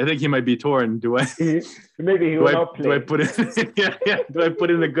 might be torn. Do I? Maybe he Do will I? not Do I play. put in? Yeah. Do I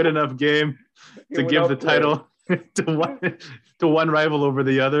put in a good enough game He to will give the not play. title to one rival over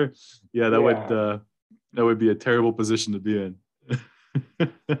the other? Yeah, that would be a terrible position to be in.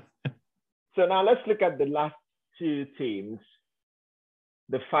 So now let's look at the last two teams,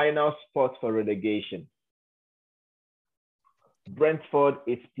 the final spot for relegation. Brentford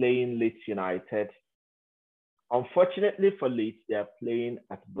is playing Leeds United. Unfortunately for Leeds, they are playing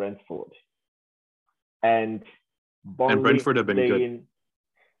at Brentford. And Burnley Brentford have been good.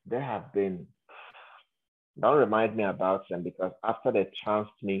 They have been. Don't remind me about them because after they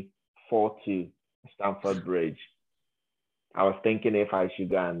trounced me 4-2 Stamford Bridge, I was thinking if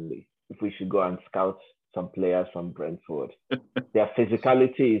we should go and scout some players from Brentford. Their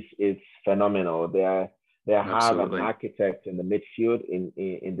physicality is phenomenal. They have an architect in the midfield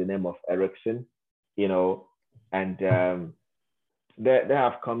in the name of Ericsson, you know, and they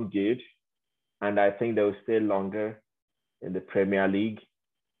have come good, and I think they will stay longer in the Premier League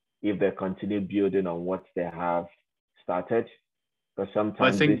if they continue building on what they have started. Because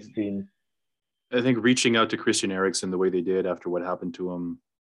sometimes these teams. I think reaching out to Christian Eriksen the way they did after what happened to him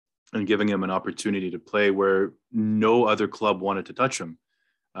and giving him an opportunity to play where no other club wanted to touch him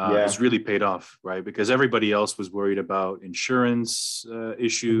has really paid off, right? Because everybody else was worried about insurance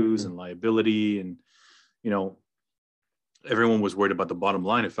issues and liability, and you know, everyone was worried about the bottom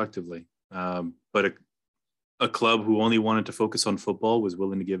line effectively. But a club who only wanted to focus on football was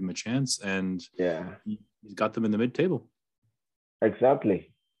willing to give him a chance, and he's got them in the mid-table.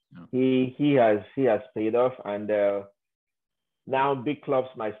 Exactly. Yeah. He has paid off, and now big clubs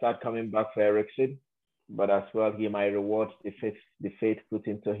might start coming back for Eriksen, but as well he might reward the faith put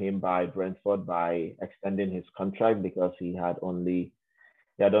into him by Brentford by extending his contract because he had only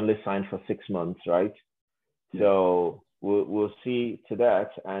signed for 6 months, right? Yeah. So we'll see to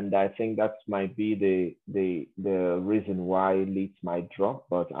that, and I think that might be the reason why Leeds might drop.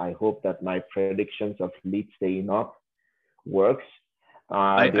 But I hope that my predictions of Leeds staying up works.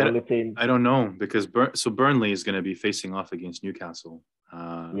 The only thing I don't know, because Burnley is going to be facing off against Newcastle.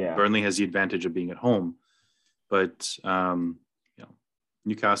 Burnley has the advantage of being at home, but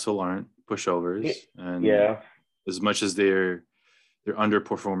Newcastle aren't pushovers, and as much as they're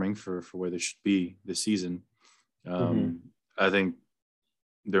underperforming for where they should be this season. I think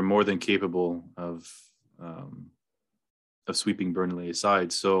they're more than capable of sweeping Burnley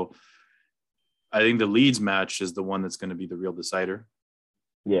aside. So I think the Leeds match is the one that's going to be the real decider.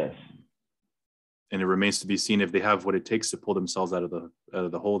 Yes. And it remains to be seen if they have what it takes to pull themselves out of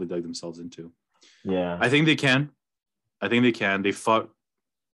the hole they dug themselves into. Yeah. I think they can. They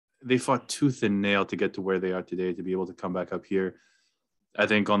fought tooth and nail to get to where they are today, to be able to come back up here. I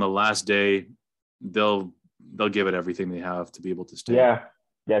think on the last day, they'll give it everything they have to be able to stay. Yeah,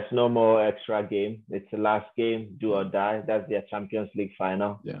 there's no more extra game. It's the last game, do or die. That's their Champions League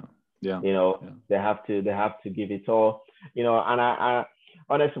final. Yeah. You know, they have to give it all. You know, and I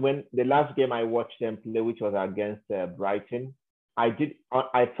honestly, when the last game I watched them play, which was against Brighton, I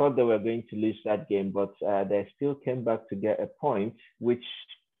thought they were going to lose that game, but they still came back to get a point, which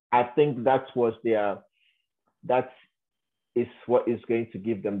I think that is what is going to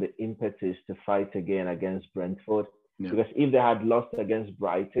give them the impetus to fight again against Brentford. Yeah. Because if they had lost against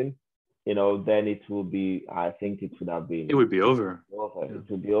Brighton, you know, then it will be. I think it would have been. It would be over. Yeah. It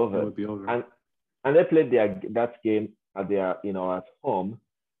would be over. It would be over. And they played that game at their at home,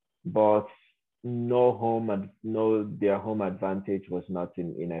 but their home advantage was not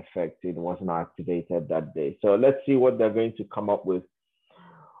in effect. It was not activated that day. So let's see what they're going to come up with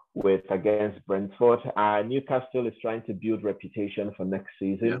against Brentford. Newcastle is trying to build reputation for next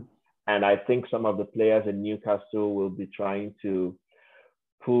season, and I think some of the players in Newcastle will be trying to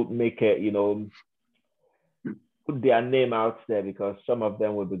put their name out there, because some of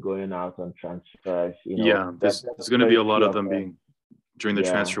them will be going out on transfers. There's going to be a lot of them being during the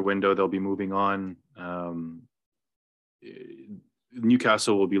transfer window. They'll be moving on.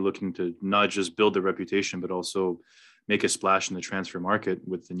 Newcastle will be looking to not just build their reputation, but also make a splash in the transfer market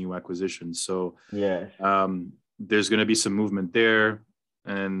with the new acquisitions. So there's going to be some movement there,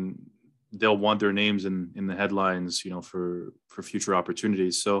 and they'll want their names in the headlines, for future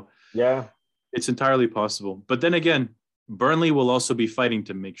opportunities. So it's entirely possible. But then again, Burnley will also be fighting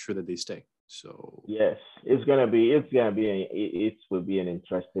to make sure that they stay. So yes, it will be an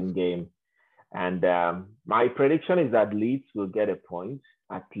interesting game. And my prediction is that Leeds will get a point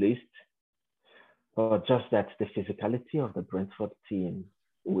at least. But just that the physicality of the Brentford team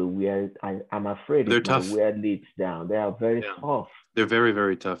will wear it. I'm afraid it might wear Leeds down. They are very tough. They're very,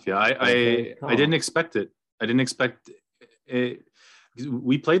 very tough. Yeah, I didn't expect it. I didn't expect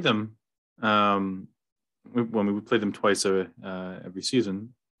we played them. When we played them twice every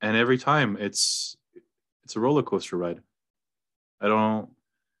season, and every time it's a roller coaster ride. I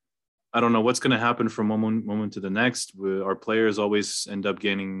don't know what's going to happen from one moment to the next. Our players always end up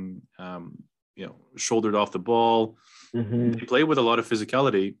getting, shouldered off the ball. Mm-hmm. They play with a lot of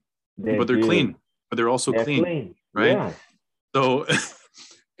physicality, but they're clean. But they're also clean, right? Yeah. So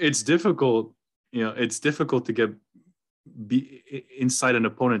it's difficult. It's difficult to be inside an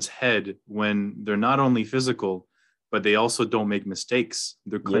opponent's head when they're not only physical, but they also don't make mistakes.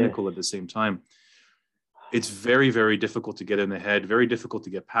 They're clinical at the same time. It's very, very difficult to get in the head, very difficult to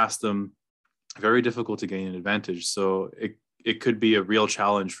get past them, very difficult to gain an advantage. So it could be a real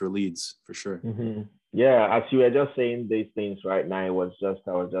challenge for Leeds, for sure. Mm-hmm. Yeah, as you were just saying these things right now, I was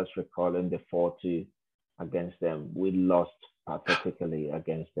just recalling the 4-2 against them. We lost pathetically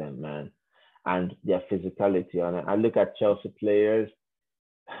against them, man. And their physicality. And I look at Chelsea players,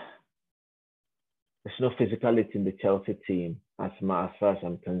 there's no physicality in the Chelsea team as far as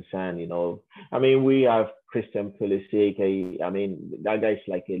I'm concerned. I mean, we have Christian Pulisic. I mean, that guy's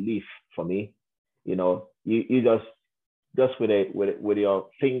like a leaf for me. You just with your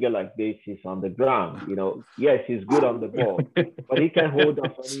finger like this, he's on the ground. Yes, he's good on the ball, but he can hold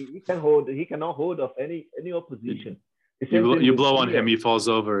off he cannot hold off any opposition. You blow on him, he falls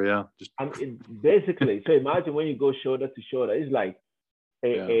over. Yeah, basically. So imagine when you go shoulder to shoulder, it's like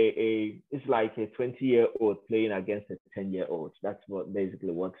it's like a 20-year-old playing against a 10-year-old. That's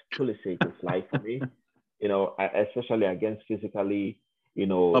basically what Pulisic is like for me. Especially against physically,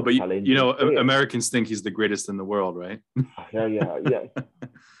 challenging players. Americans think he's the greatest in the world, right? Yeah.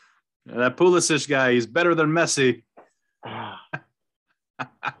 That Pulisic guy, he's better than Messi.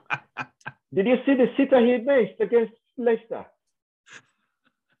 Did you see the sitter he missed against Leicester?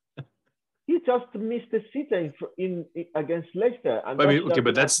 He just missed the sitter in against Leicester. And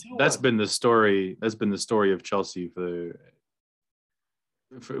but that's been the story. That's been the story of Chelsea with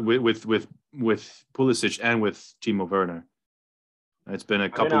Pulisic and with Timo Werner. It's been a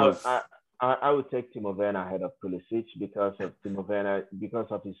couple of. I would take Timo Werner ahead of Pulisic because of Timo Werner, because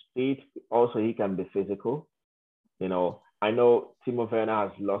of his speed. Also, he can be physical. I know Timo Werner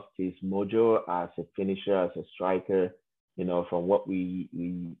has lost his mojo as a finisher, as a striker. From what we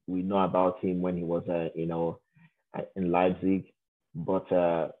know about him when he was in Leipzig, but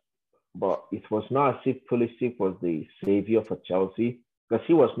it was not as if Pulisic was the savior for Chelsea, because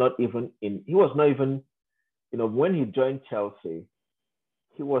he was not even when he joined Chelsea,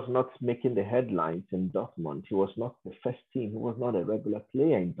 he was not making the headlines in Dortmund. He was not the first team. He was not a regular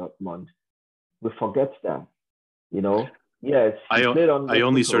player in Dortmund. We forget that, Yes, I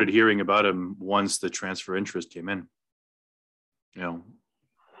only started hearing about him once the transfer interest came in.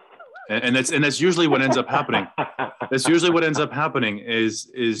 And that's usually what ends up happening. That's usually what ends up happening is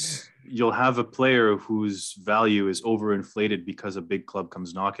you'll have a player whose value is overinflated because a big club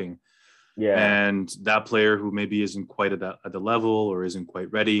comes knocking. Yeah. And that player who maybe isn't quite at the level or isn't quite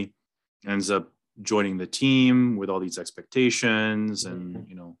ready ends up joining the team with all these expectations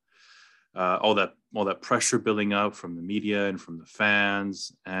and all that pressure building up from the media and from the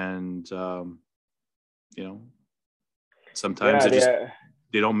fans, and sometimes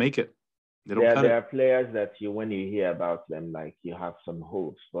they don't make it. They don't. There are players that when you hear about them, like you have some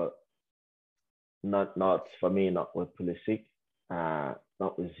hopes, but not for me, not with Pulisic,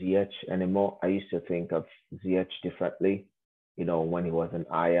 not with Ziyech anymore. I used to think of Ziyech differently, when he was in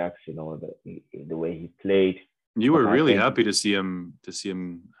Ajax, the way he played. You were really happy to see him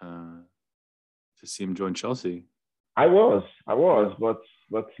join Chelsea. I was,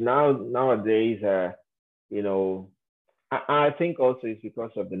 but nowadays, I think also it's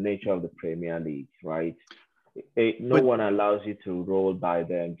because of the nature of the Premier League, right? No one allows you to roll by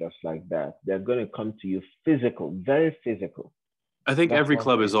them just like that. They're going to come to you physical, very physical. I think every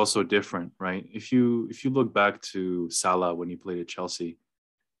club is also different, right? If you look back to Salah when he played at Chelsea,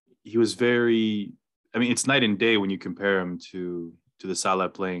 he was it's night and day when you compare him to the Salah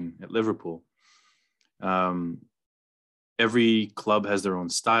playing at Liverpool. Every club has their own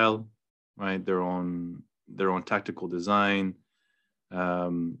style, right? Their own tactical design.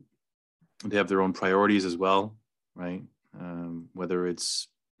 They have their own priorities as well, right? Whether it's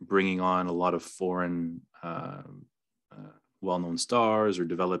bringing on a lot of foreign well-known stars or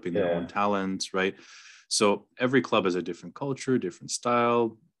developing their own talents, right? So every club has a different culture, different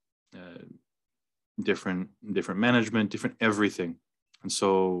style, different management, different everything. And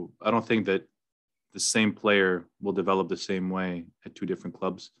so I don't think that the same player will develop the same way at two different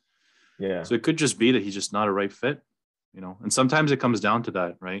clubs. Yeah. So it could just be that he's just not a right fit, and sometimes it comes down to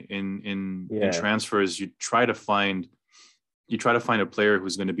that, right? In transfers, you try to find you try to find a player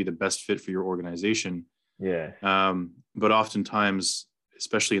who's going to be the best fit for your organization. Yeah. But oftentimes,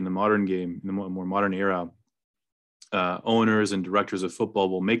 especially in the modern game, in the more modern era, owners and directors of football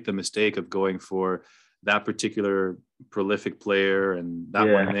will make the mistake of going for that particular prolific player and that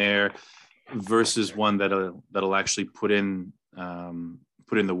one there, versus one that'll actually put in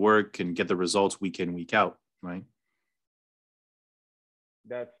the work and get the results week in, week out, right?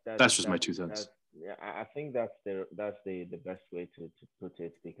 That's just my 2 cents. Yeah, I think that's the best way to put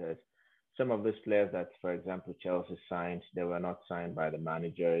it, because some of those players that, for example, Chelsea signed, they were not signed by the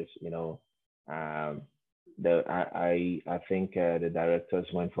managers. I think the directors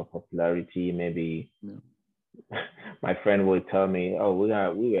went for popularity. Maybe my friend would tell me, "Oh, we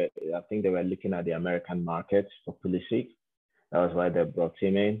were. I think they were looking at the American market for Pulisic. That was why they brought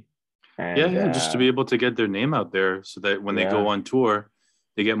him in." And, just to be able to get their name out there, so that when they go on tour,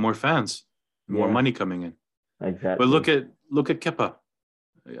 they get more fans, more money coming in. Exactly. But look at Kepa.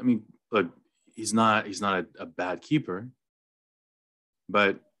 I mean, look, he's not a bad keeper,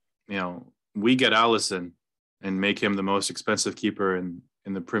 but we get Alisson and make him the most expensive keeper in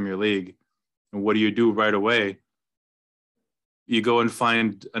the Premier League. And what do you do right away? You go and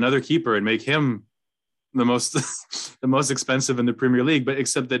find another keeper and make him the most the most expensive in the Premier League. But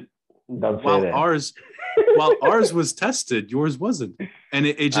except that while ours was tested, yours wasn't, and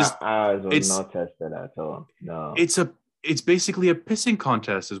it just ours was not tested at all. No, it's basically a pissing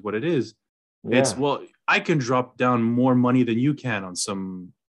contest, is what it is. Yeah. It's, well, I can drop down more money than you can on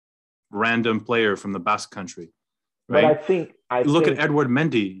some random player from the Basque Country. Right? But I think at Edward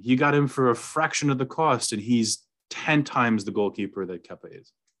Mendy. You got him for a fraction of the cost, and he's 10 times the goalkeeper that Kepa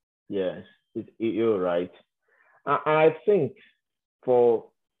is. Yes, you're right. I think for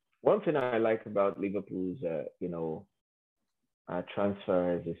one thing I like about Liverpool's,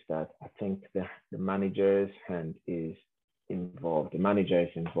 transfers is that I think the manager's hand is involved. The manager is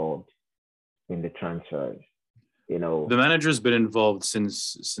involved in the transfers. The manager's been involved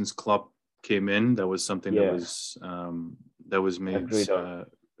since Klopp came in. That was something that was made.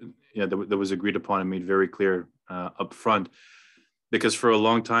 That was agreed upon and made very clear up front. Because for a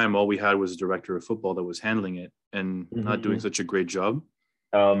long time, all we had was a director of football that was handling it and not doing such a great job.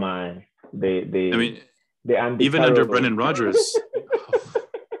 Oh my! Even under Brendan Rodgers.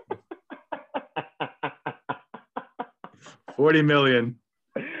 40 million.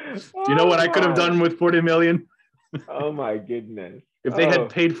 Do you know what I could have done with 40 million? Oh my goodness. If they had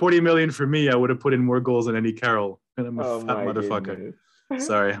paid 40 million for me, I would have put in more goals than Eddie Carroll. And I'm a fat motherfucker. Goodness.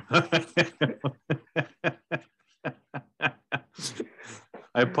 Sorry.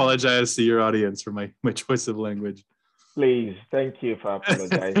 I apologize to your audience for my choice of language. Please, thank you for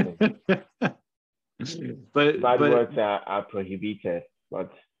apologizing. Bad words are prohibited.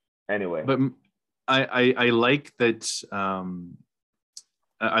 But anyway. But I like that.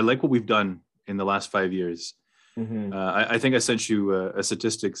 I like what we've done in the last 5 years. Mm-hmm. I think I sent you a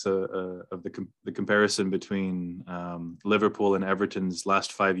statistics of the comparison between Liverpool and Everton's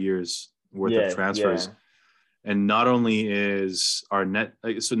last 5 years worth of transfers. Yeah. And not only is our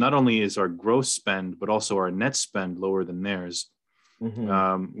gross spend, but also our net spend lower than theirs.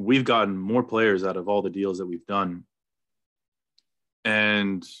 Mm-hmm. We've gotten more players out of all the deals that we've done,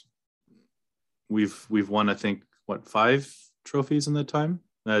 and we've won, I think, 5 trophies in that time.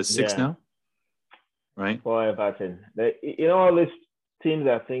 6 now, right? For Everton, all these teams.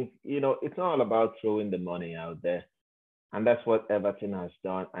 I think it's not all about throwing the money out there, and that's what Everton has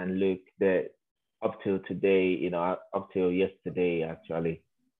done. And look, up till today, up till yesterday, actually,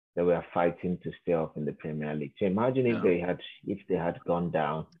 they were fighting to stay up in the Premier League. So imagine if they had gone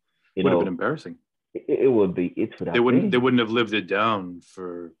down. It would have been embarrassing. It would be. It would have. They wouldn't have lived it down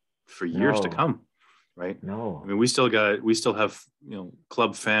for years to come, right? No. I mean, we still have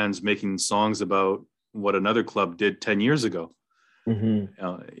club fans making songs about what another club did 10 years ago.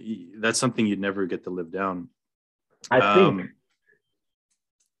 Mm-hmm. That's something you'd never get to live down. I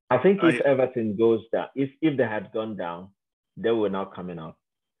think if Everton goes down, if they had gone down, they were not coming up,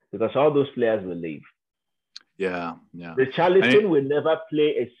 because all those players will leave. Yeah. The Charlton will never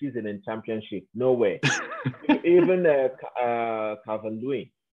play a season in Championship. No way. Even Calvin-Lewin.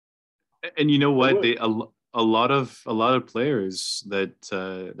 And you know what? A lot of players that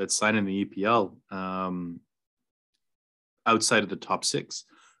sign in the EPL outside of the top 6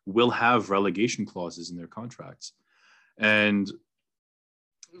 will have relegation clauses in their contracts, and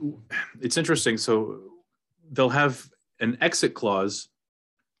it's interesting. So they'll have an exit clause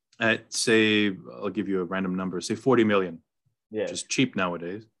at, say, I'll give you a random number, say 40 million, which is cheap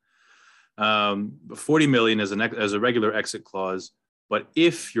nowadays. 40 million as a regular exit clause. But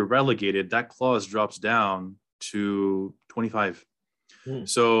if you're relegated, that clause drops down to 25. Hmm.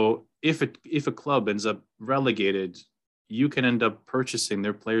 So if a club ends up relegated, you can end up purchasing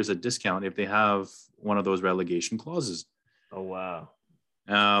their players at discount if they have one of those relegation clauses. Oh, wow.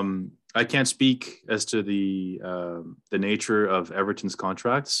 I can't speak as to the nature of Everton's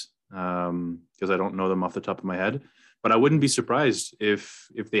contracts because I don't know them off the top of my head. But I wouldn't be surprised if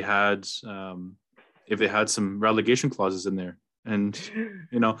they had some relegation clauses in there, and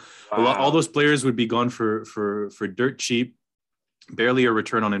Wow. all those players would be gone for dirt cheap, barely a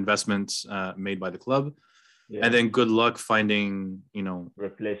return on investment made by the club, and then good luck finding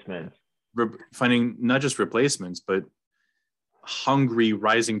replacements. Finding not just replacements but hungry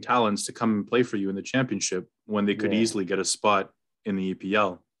rising talents to come and play for you in the championship when they could easily get a spot in the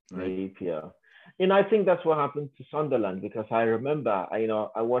EPL. Right? The EPL. I think that's what happened to Sunderland, because I remember,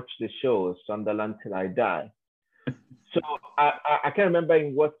 I watched the show Sunderland Till I Die. So I can't remember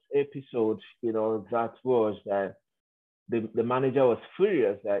in what episode, that was that the manager was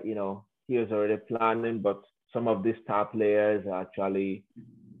furious that, he was already planning, but some of these star players are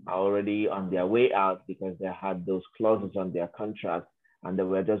already on their way out because they had those clauses on their contract and they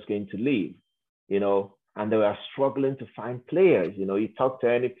were just going to leave, and they were struggling to find players. You talk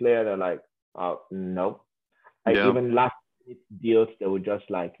to any player, they're like, oh, no. Even last deals, they would just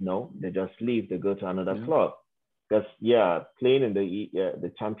like, no, they just leave, they go to another club. Because playing in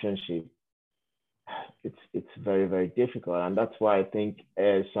the championship, it's very, very difficult. And that's why I think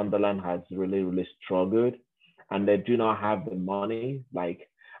Sunderland has really, really struggled, and they do not have the money. Like,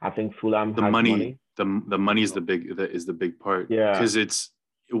 I think Fulham has money. The money is the big part. Yeah. Because it's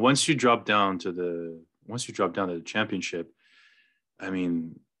once you drop down to the championship, I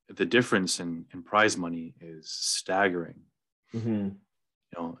mean, the difference in prize money is staggering. Mm-hmm.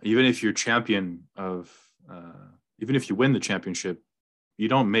 Even if you're champion of, even if you win the championship, you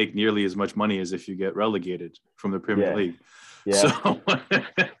don't make nearly as much money as if you get relegated from the Premier League. Yeah. So,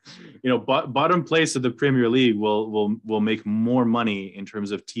 bottom place of the Premier League will make more money in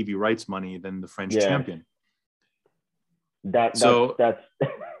terms of TV rights money than the French champion. That's the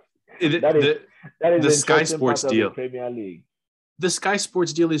Sky Sports deal. The Premier League. The Sky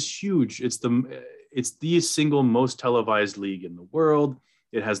Sports deal is huge. It's the single most televised league in the world.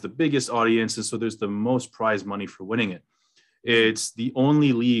 It has the biggest audience, and so there's the most prize money for winning it. It's the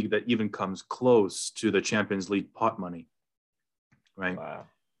only league that even comes close to the Champions League pot money, right? Wow.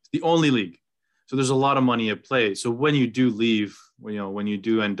 It's the only league. So there's a lot of money at play. So when you do leave, when you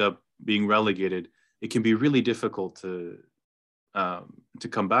do end up being relegated, it can be really difficult to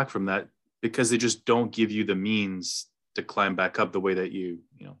come back from that, because they just don't give you the means to climb back up the way that you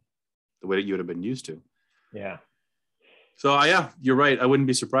would have been used to. Yeah. So you're right. I wouldn't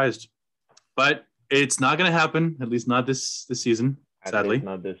be surprised, but it's not going to happen. At least not this season. Sadly,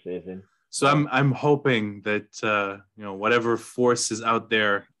 not this season. So I'm hoping that whatever force is out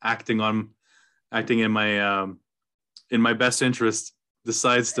there acting in my best interest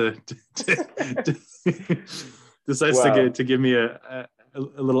decides to give me a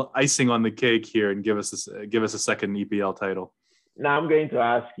little icing on the cake here and give us a second EPL title. Now I'm going to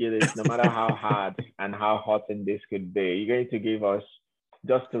ask you this: no matter how hard and how hot in this could be, you're going to give us,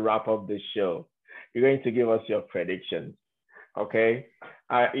 just to wrap up the show, you're going to give us your predictions. Okay.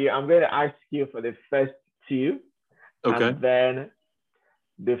 I'm going to ask you for the first two. Okay. And then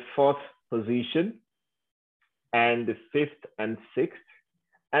the fourth position, and the fifth and sixth,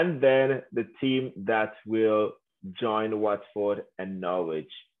 and then the team that will join Watford and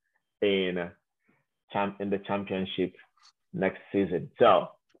Norwich in the championship next season. So,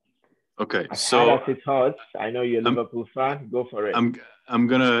 okay. So as it hurts, I know you're a Liverpool fan. Go for it. I'm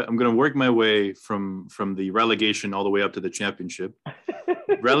gonna work my way from the relegation all the way up to the championship.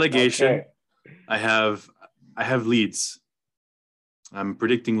 Relegation. Okay. I have Leeds. I'm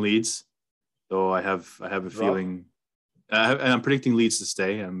predicting Leeds, though I have a feeling. And I'm predicting Leeds to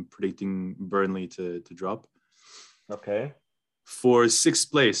stay. I'm predicting Burnley to drop. Okay. For sixth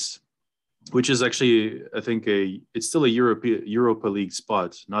place, which is actually, I think, it's still a Europa League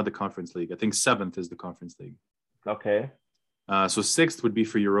spot, not the Conference League. I think seventh is the Conference League. Okay. So sixth would be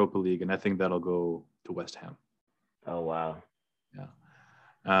for Europa League, and I think that'll go to West Ham. Oh, wow. Yeah.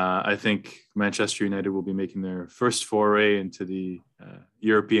 I think Manchester United will be making their first foray into the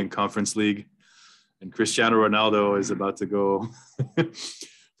European Conference League, and Cristiano Ronaldo is about to go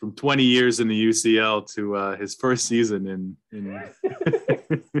from 20 years in the UCL to his first season in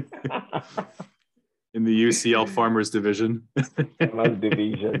in the UCL Farmers Division. Farmers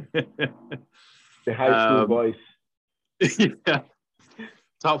Division. The high school boys. Yeah.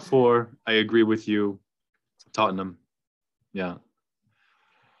 Top four, I agree with you. Tottenham. Yeah.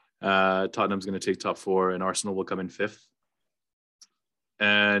 Tottenham's going to take top four, and Arsenal will come in fifth.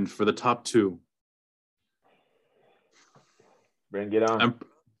 And for the top two, Bring it on.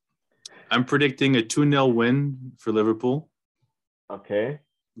 I'm predicting a 2-0 win for Liverpool. Okay.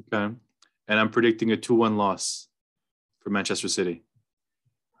 Okay. And I'm predicting a 2-1 loss for Manchester City.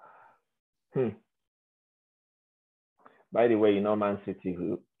 By the way, Man City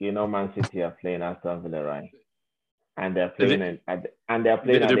are playing Aston Villa, right? And they're playing at the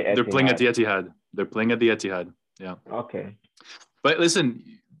Etihad. They're playing at the Etihad. They're playing at the Etihad. Yeah. Okay. But listen,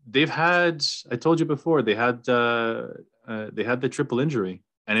 they've had. I told you before they had the triple injury,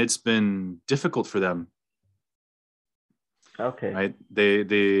 and it's been difficult for them. Okay. Right.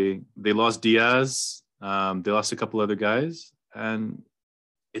 They lost Diaz. They lost a couple other guys, and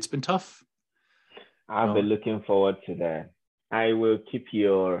it's been tough. I've been looking forward to that. I will keep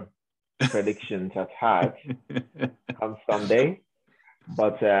your predictions at heart come Sunday.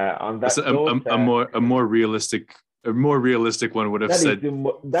 But on that note, a more realistic one would have said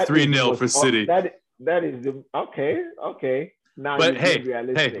 3-0 for City. That is the okay. Now, but hey,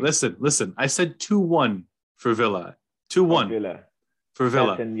 listen. I said 2-1 for Villa. 2-1 for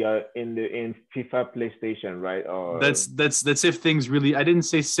Villa. That's in FIFA PlayStation, right? Or that's if things really. I didn't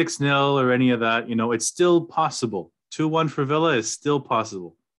say 6-0 or any of that. It's still possible. 2-1 for Villa is still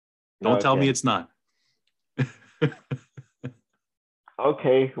possible. Don't tell me it's not.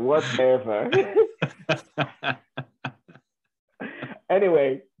 Okay, whatever.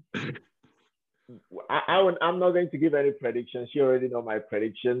 Anyway, I'm not going to give any predictions. You already know my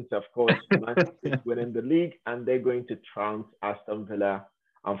predictions. Of course, Man City is winning the league, and they're going to trounce Aston Villa.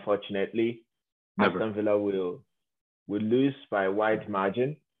 Unfortunately, Aston Villa will lose by a wide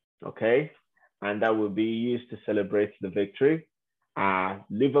margin. Okay, and that will be used to celebrate the victory.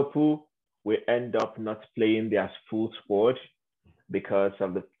 Liverpool will end up not playing their full squad because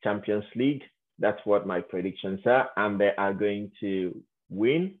of the Champions League. That's what my predictions are, and they are going to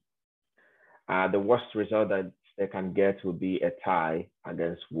win. The worst result that they can get will be a tie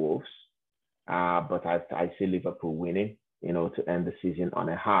against Wolves. But I see Liverpool winning, to end the season on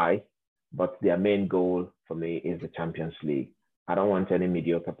a high. But their main goal for me is the Champions League. I don't want any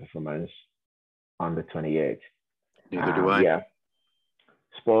mediocre performance on the 28th. Neither do I. Yeah.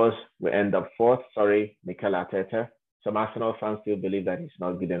 Spurs will end up fourth. Sorry, Mikel Arteta. Some Arsenal fans still believe that he's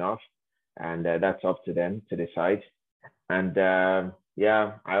not good enough. And that's up to them to decide. And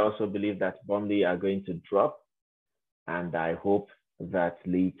I also believe that Burnley are going to drop. And I hope that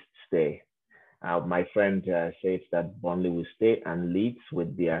Leeds stay. My friend says that Burnley will stay and Leeds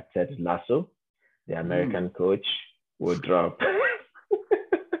with their Ted Lasso, the American coach, will drop.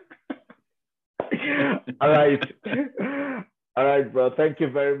 All right, bro. Thank you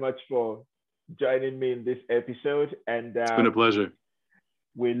very much for joining me in this episode. And it's been a pleasure.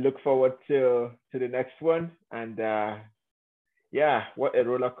 We look forward to the next one. And what a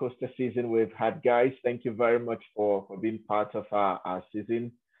roller coaster season we've had, guys. Thank you very much for being part of our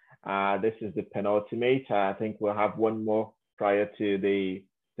season. This is the penultimate. I think we'll have one more prior to the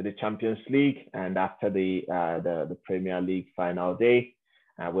Champions League and after the Premier League final day,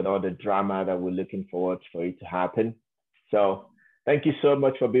 with all the drama that we're looking forward for it to happen. So thank you so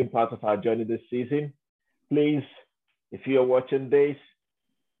much for being part of our journey this season. Please, if you're watching this,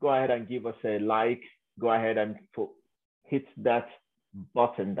 go ahead and give us a like. Go ahead and hit that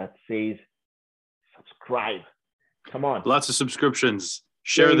button that says subscribe. Come on. Lots of subscriptions.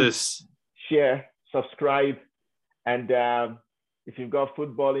 Share this. Share, subscribe. And if you've got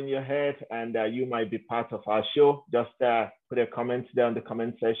football in your head and you might be part of our show, just put a comment there in the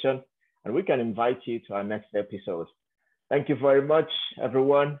comment section and we can invite you to our next episode. Thank you very much,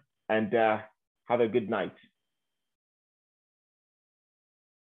 everyone, and have a good night.